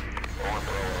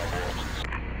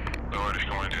 Товарищ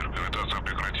командир, гравитация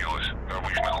прекратилась.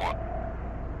 Обычный ход.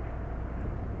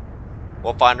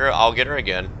 We'll find her. I'll get her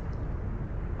again.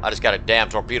 I just got a damn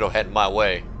torpedo heading my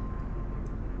way.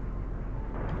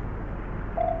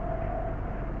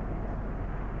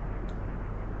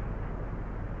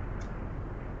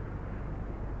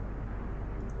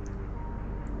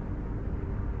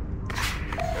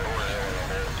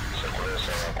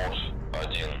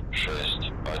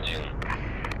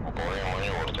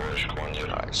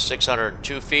 Alright,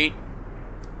 602 feet.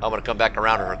 I'm gonna come back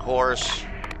around to her course.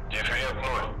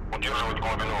 Удерживать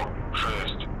глубину.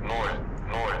 6, 0,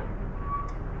 0.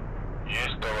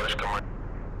 Есть, товарищ командир.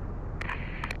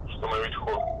 Установить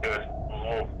ход. 5.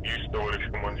 Взлом. Есть,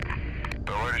 товарищ командир.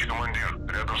 Товарищ командир,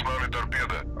 рядом с нами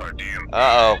торпеда. 1.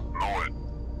 Uh-oh. 0.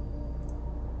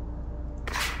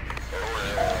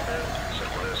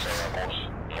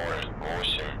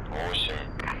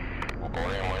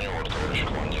 Выполняем маневр, товарищ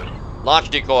командир. Launch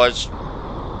decoys.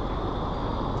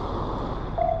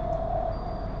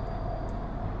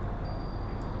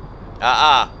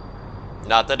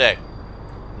 Not today.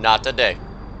 Not today.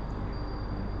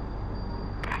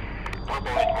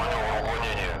 Выполнить маневр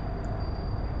уклонения.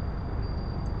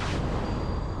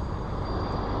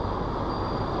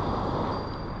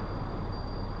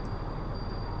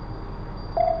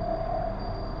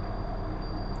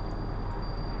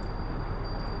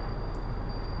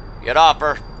 Get off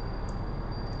her.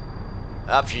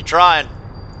 Up, she's trying.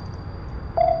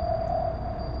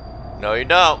 No, you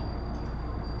don't.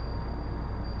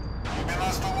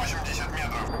 Глубина 180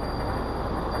 метров.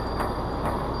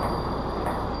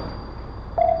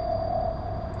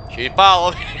 She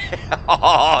followed me.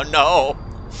 Oh, no.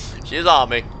 She's on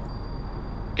me.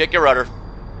 Kick your rudder.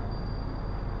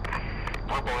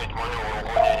 Выполнить маневр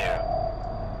уклонения.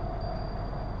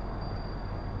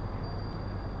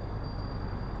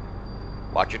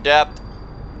 Watch your depth.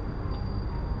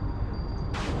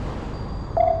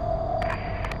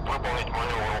 Выполнить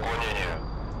маневр уклонения.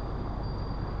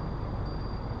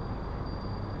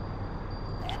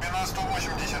 Глубина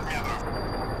 180 метров.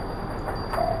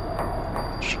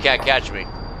 She can't catch me.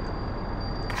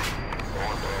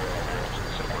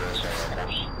 Циркуляция на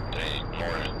курс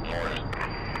 3-0-0.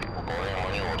 Выполняем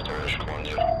маневр, товарищ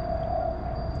командир.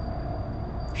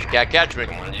 She can't catch me.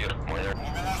 Командир, маневр.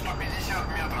 Глубина 150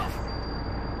 метров.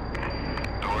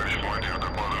 Товарищ командир,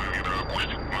 докладываю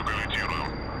гидроакустик. Мы корректируем.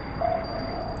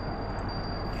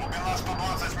 Глубина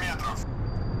 120 метров.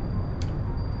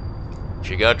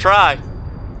 She gonna try.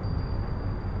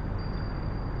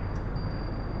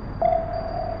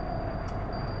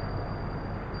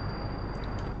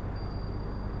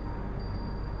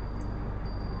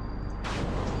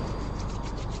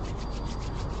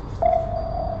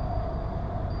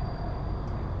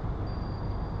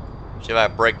 See if I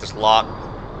break this lock.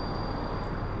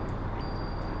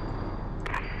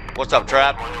 What's up,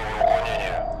 Trap? Маневр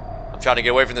уклонения. I'm trying to get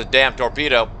away from this damn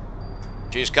torpedo.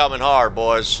 She's coming hard,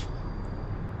 boys.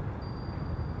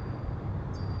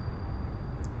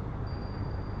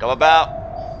 Come about.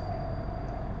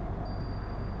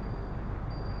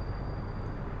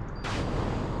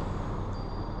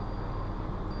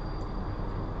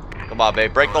 Come on,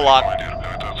 babe. Break the lock. Командир,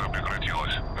 гравитация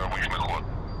прекратилась. Обычный ход.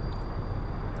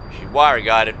 She's wire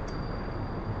guided.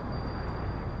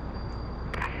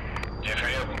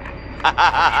 Дифферент.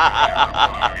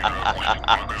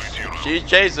 She's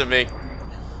chasing me.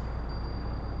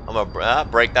 I'm gonna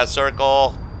break that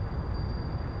circle.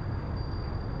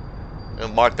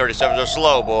 And Mark 37s are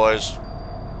slow, boys.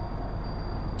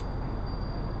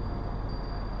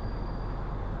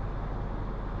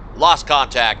 Lost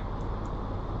contact.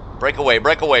 Break away,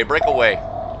 break away, break away.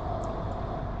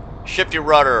 Shift your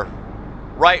rudder.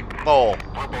 Right pole.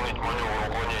 Выполнить маневр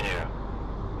уклонения.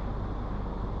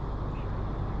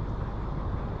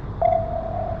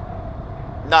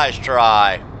 Nice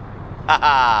try.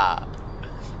 Haha.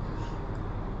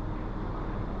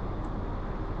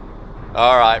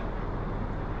 All right.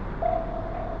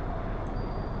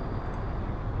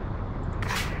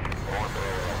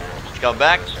 Come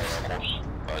back. На курс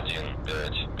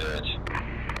 1-5-5.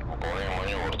 Выполняем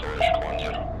маневр, товарищ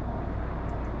командир.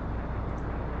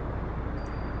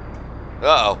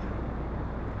 Uh-oh.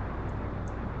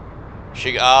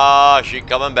 She's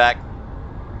coming back.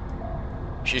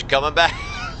 She's coming back.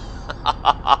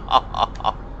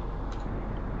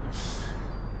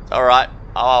 All right,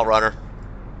 I'll run her.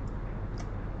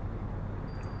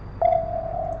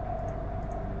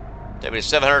 Take me to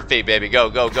 700 feet, baby. Go,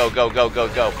 go, go, go, go, go,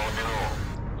 go. Глубину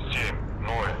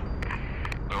 7-0.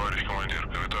 Товарищ командир,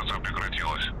 гравитация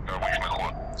прекратилась. Обычный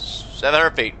ход.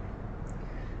 700 feet.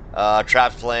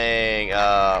 Trap's playing.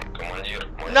 Командир,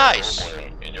 маневр Nice.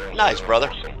 выполнен. Идем Nice, за brother.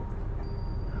 курсом.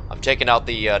 I'm taking out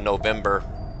the November,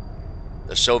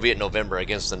 the Soviet November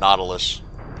against the Nautilus.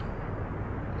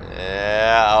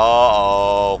 Yeah,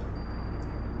 uh-oh.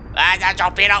 Ah, that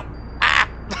torpedo! Ah!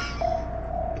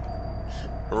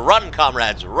 Run,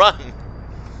 comrades, run!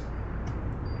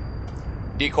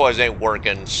 Decoys ain't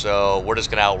working, so we're just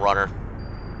gonna outrun her.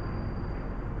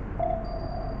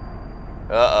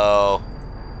 Uh-oh.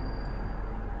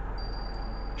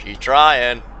 She's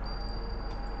trying.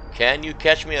 Can you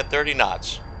catch me at 30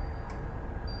 knots?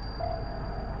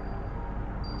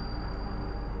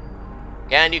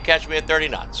 Can you catch me at 30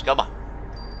 knots? Come on.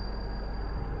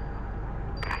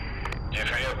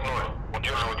 Дифферент 0.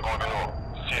 Удерживать глубину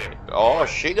 7. Oh,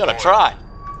 she gonna try.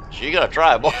 She gonna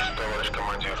try, boy. Есть, товарищ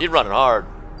командир. She's running hard.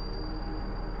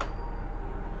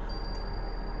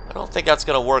 I don't think that's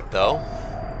gonna work, though.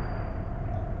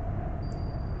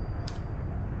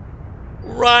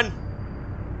 Run!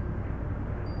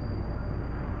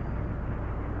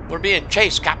 We're being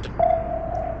chased, Captain.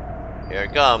 Here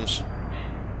it comes.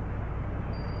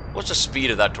 What's the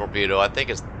speed of that torpedo? I think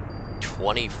it's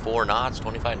 24 knots,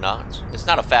 25 knots. It's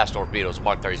not a fast torpedo, it's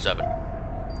Mark 37.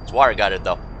 It's water guided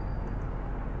though.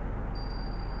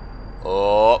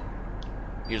 Oh,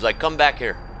 he was like, come back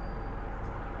here.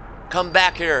 Come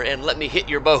back here and let me hit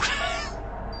your boat.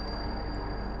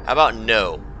 How about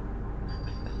no?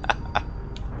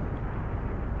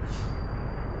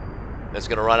 It's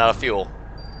gonna run out of fuel.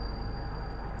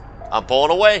 I'm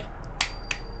pulling away.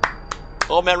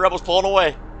 Oh man, Rebel's pulling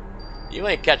away. You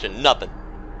ain't catching nothing.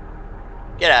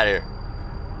 Get out of here.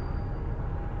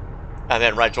 I'm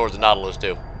heading right towards the Nautilus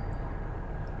too.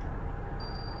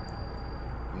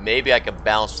 Maybe I could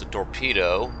bounce the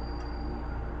torpedo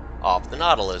off the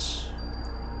Nautilus.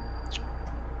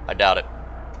 I doubt it.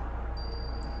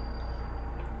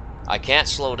 I can't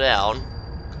slow down.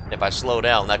 If I slow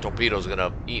down, that torpedo's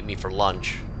gonna eat me for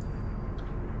lunch.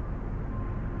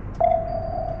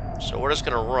 So we're just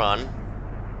gonna run.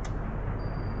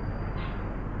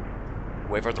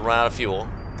 Wait for it to run out of fuel.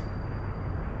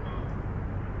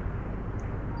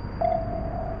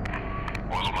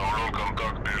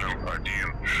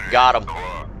 Got him.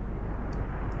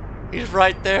 He's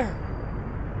right there.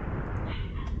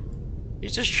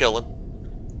 He's just chilling.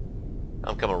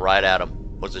 I'm coming right at him.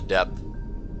 What's the depth?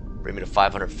 Bring me to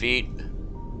 500 feet.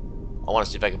 I want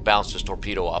to see if I can bounce this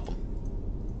torpedo off him.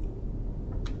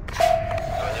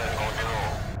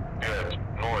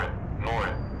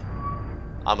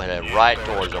 I'm headed right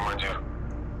towards him. I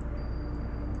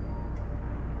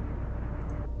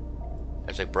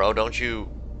was like, bro, don't you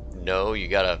know you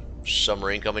got a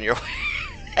submarine coming your way?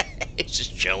 He's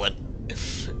just chilling.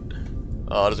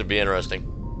 Oh, this would be interesting.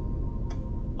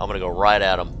 I'm gonna go right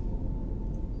at him.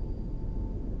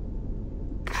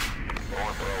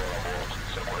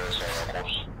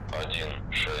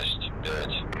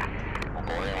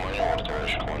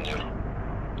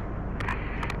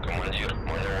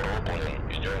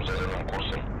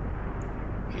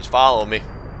 He's following me.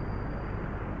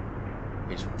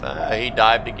 He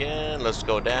dived again. Let's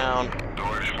go down.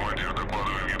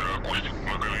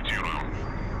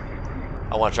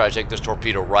 I want to try to take this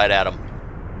torpedo right at him.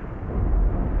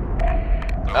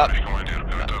 Up.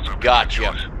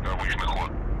 Gotcha.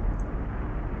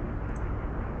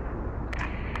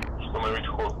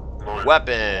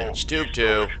 Weapons. Tube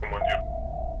 2.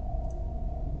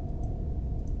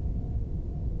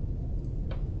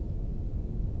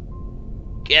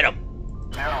 Get him.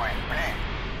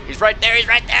 He's right there. He's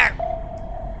right there.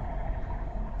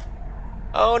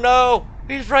 Oh no.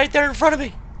 He's right there in front of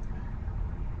me.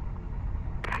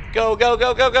 Go, go,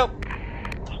 go, go, go.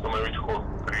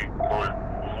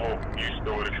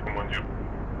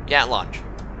 Can't launch.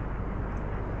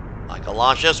 I can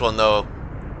launch this one though.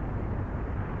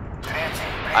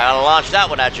 I gotta launch that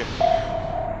one at you.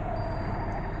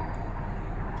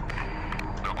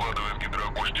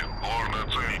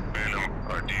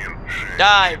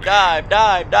 Dive, dive,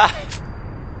 dive, dive.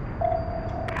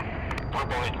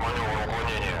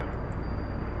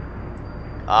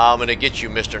 I'm gonna get you,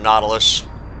 Mr. Nautilus.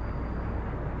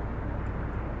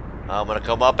 I'm gonna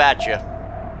come up at you.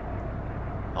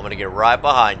 I'm gonna get right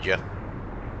behind you.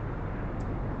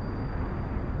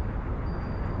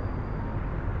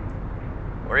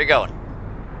 Where are you going?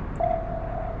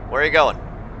 Where are you going?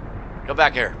 Come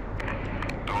back here.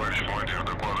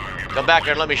 Come back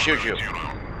here and let me shoot you.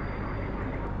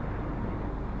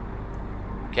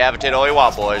 Cavitate all you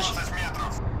want, boys.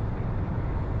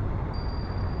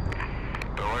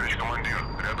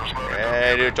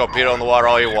 Hey, do torpedo in the water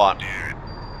all you want.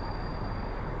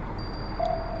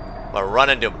 I'm gonna run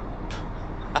into him.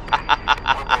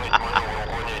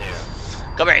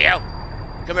 Come here, you.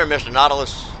 Come here, Mr.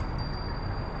 Nautilus.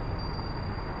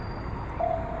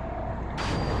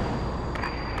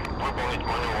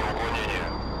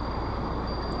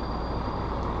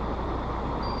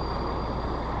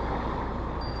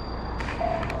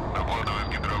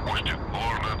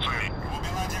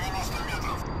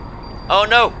 Oh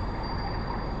no!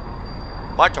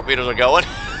 My torpedoes are going.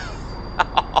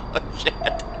 Oh shit.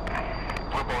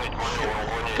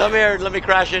 Come here, let me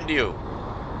crash into you.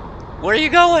 Where are you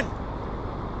going?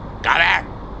 Come here!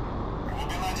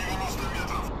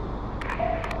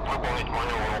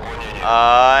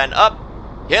 And up.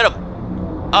 Hit him.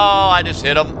 Oh, I just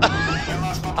hit him.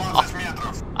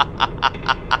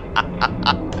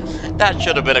 That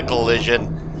should have been a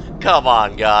collision. Come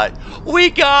on, guy. We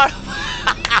got him.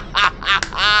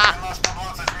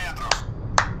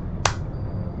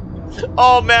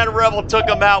 Oh man, Rebel took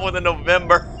him out with a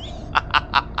November.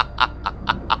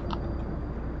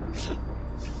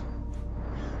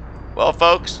 Well,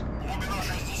 folks,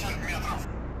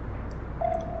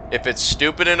 If it's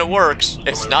stupid and it works,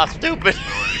 it's not stupid.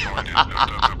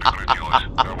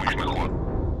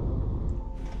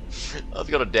 Let's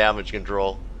go to damage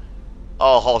control.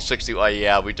 Oh, hull 60. Oh,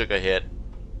 yeah, we took a hit.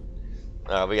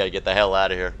 Alright, we gotta get the hell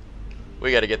out of here.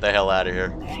 We gotta get the hell out of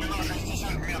here.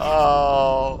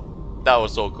 Oh, that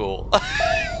was so cool.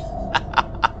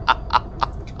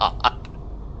 God.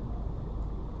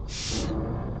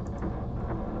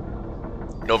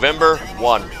 November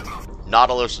 1.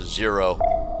 Nautilus 0.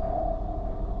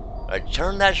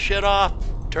 Turn that shit off.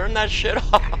 Turn that shit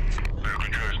off.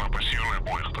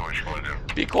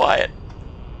 Be quiet.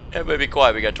 Everybody be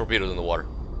quiet. We got torpedoes in the water.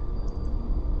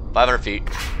 500 feet.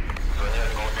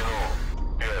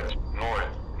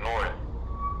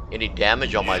 Any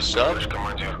damage on my sub?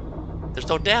 There's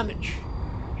no damage.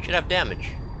 Should have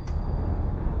damage.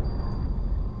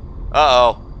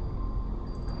 Uh-oh.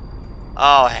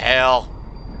 Oh, hell.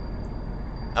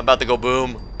 I'm about to go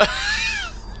boom.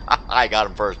 I got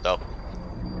him first, though.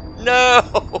 No!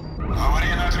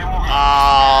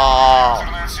 Oh!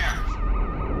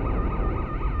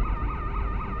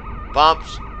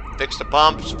 Pumps. Fix the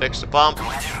pumps. Fix the pump.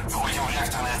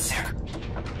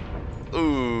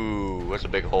 Ooh, that's a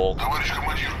big hole.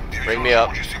 Bring me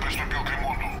up.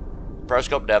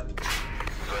 Periscope depth.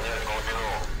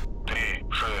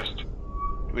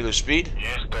 Did we lose speed?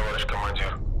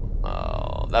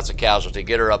 Oh, that's a casualty.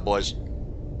 Get her up, boys.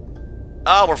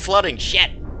 Oh, we're flooding.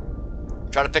 Shit.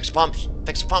 Trying to fix the pumps.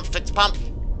 Fix the pumps. Fix the pumps.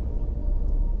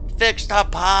 Fix the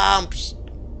pumps.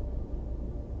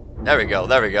 There we go.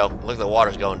 There we go. Look, the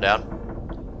water's going down.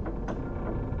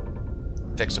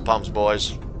 Fix the pumps,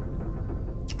 boys.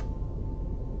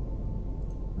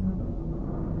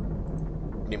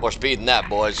 Need more speed than that,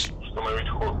 boys.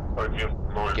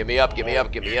 Get me up. Get me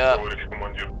up. Get me up.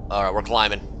 All right, we're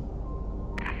climbing.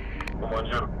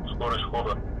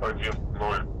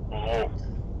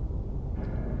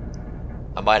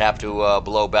 I might have to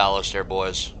blow ballast here,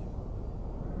 boys.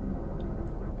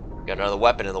 Got another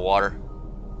weapon in the water.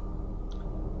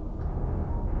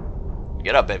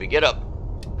 Get up, baby, get up.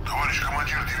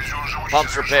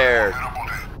 Pumps repaired.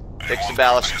 Fix the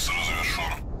ballast.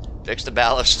 Fix the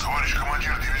ballast.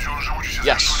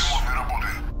 Yes.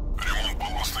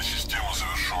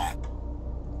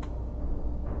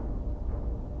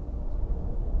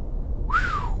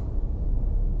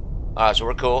 Alright, so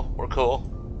we're cool. We're cool.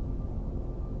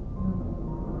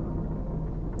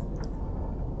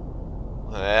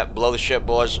 Yeah, blow the ship,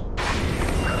 boys.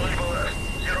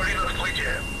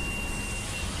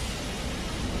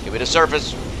 Give me the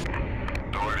surface.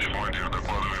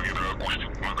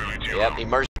 Yep,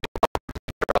 immersion.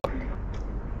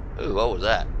 Ooh, what was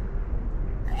that?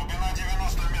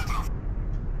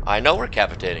 I know we're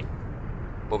cavitating,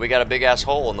 but we got a big ass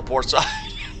hole on the port side.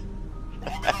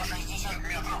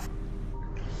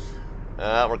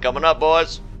 We're coming up,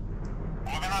 boys.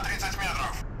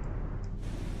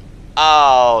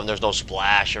 Oh, and there's no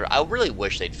splasher. I really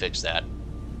wish they'd fix that.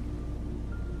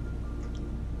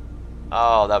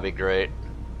 Oh, that'd be great.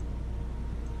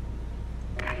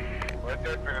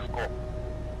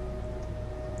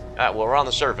 Alright, well, we're on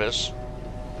the surface.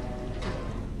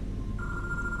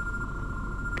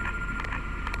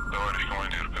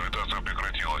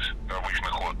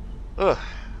 Ugh.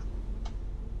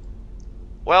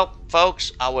 Well,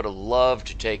 folks, I would have loved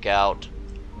to take out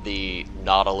the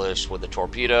Nautilus with the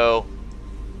torpedo.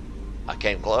 I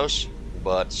came close,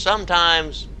 but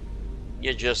sometimes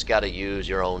you just got to use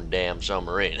your own damn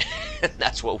submarine.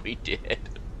 That's what we did.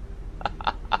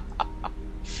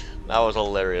 That was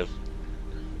hilarious.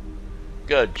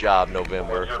 Good job,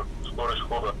 November.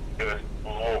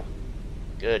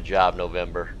 Good job,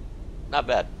 November. Not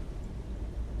bad.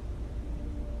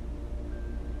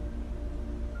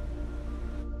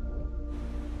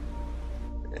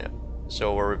 Yeah.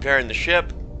 So we're repairing the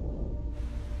ship.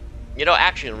 You know,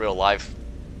 actually in real life,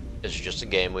 it's just a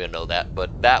game, we know that,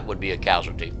 but that would be a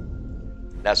casualty.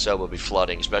 That sub would be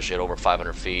flooding, especially at over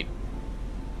 500 feet.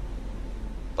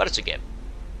 But it's a game.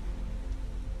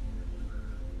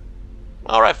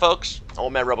 Alright, folks.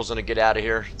 Old Man Rebel's gonna get out of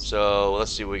here. So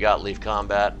let's see what we got. Leave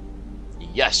combat.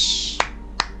 Yes!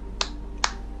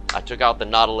 I took out the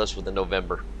Nautilus with the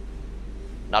November.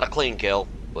 Not a clean kill,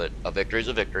 but a victory is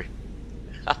a victory.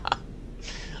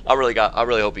 I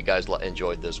really hope you guys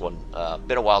enjoyed this one.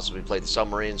 Been a while since we played the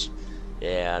submarines,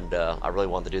 and I really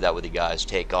wanted to do that with you guys.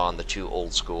 Take on the two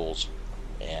old schools,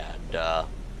 and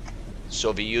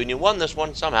Soviet Union won this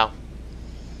one somehow.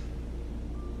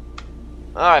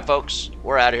 All right, folks,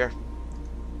 we're out of here.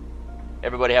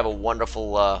 Everybody have a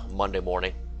wonderful Monday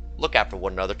morning. Look after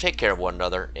one another, take care of one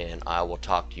another, and I will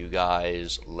talk to you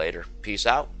guys later. Peace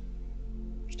out.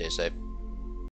 Stay safe.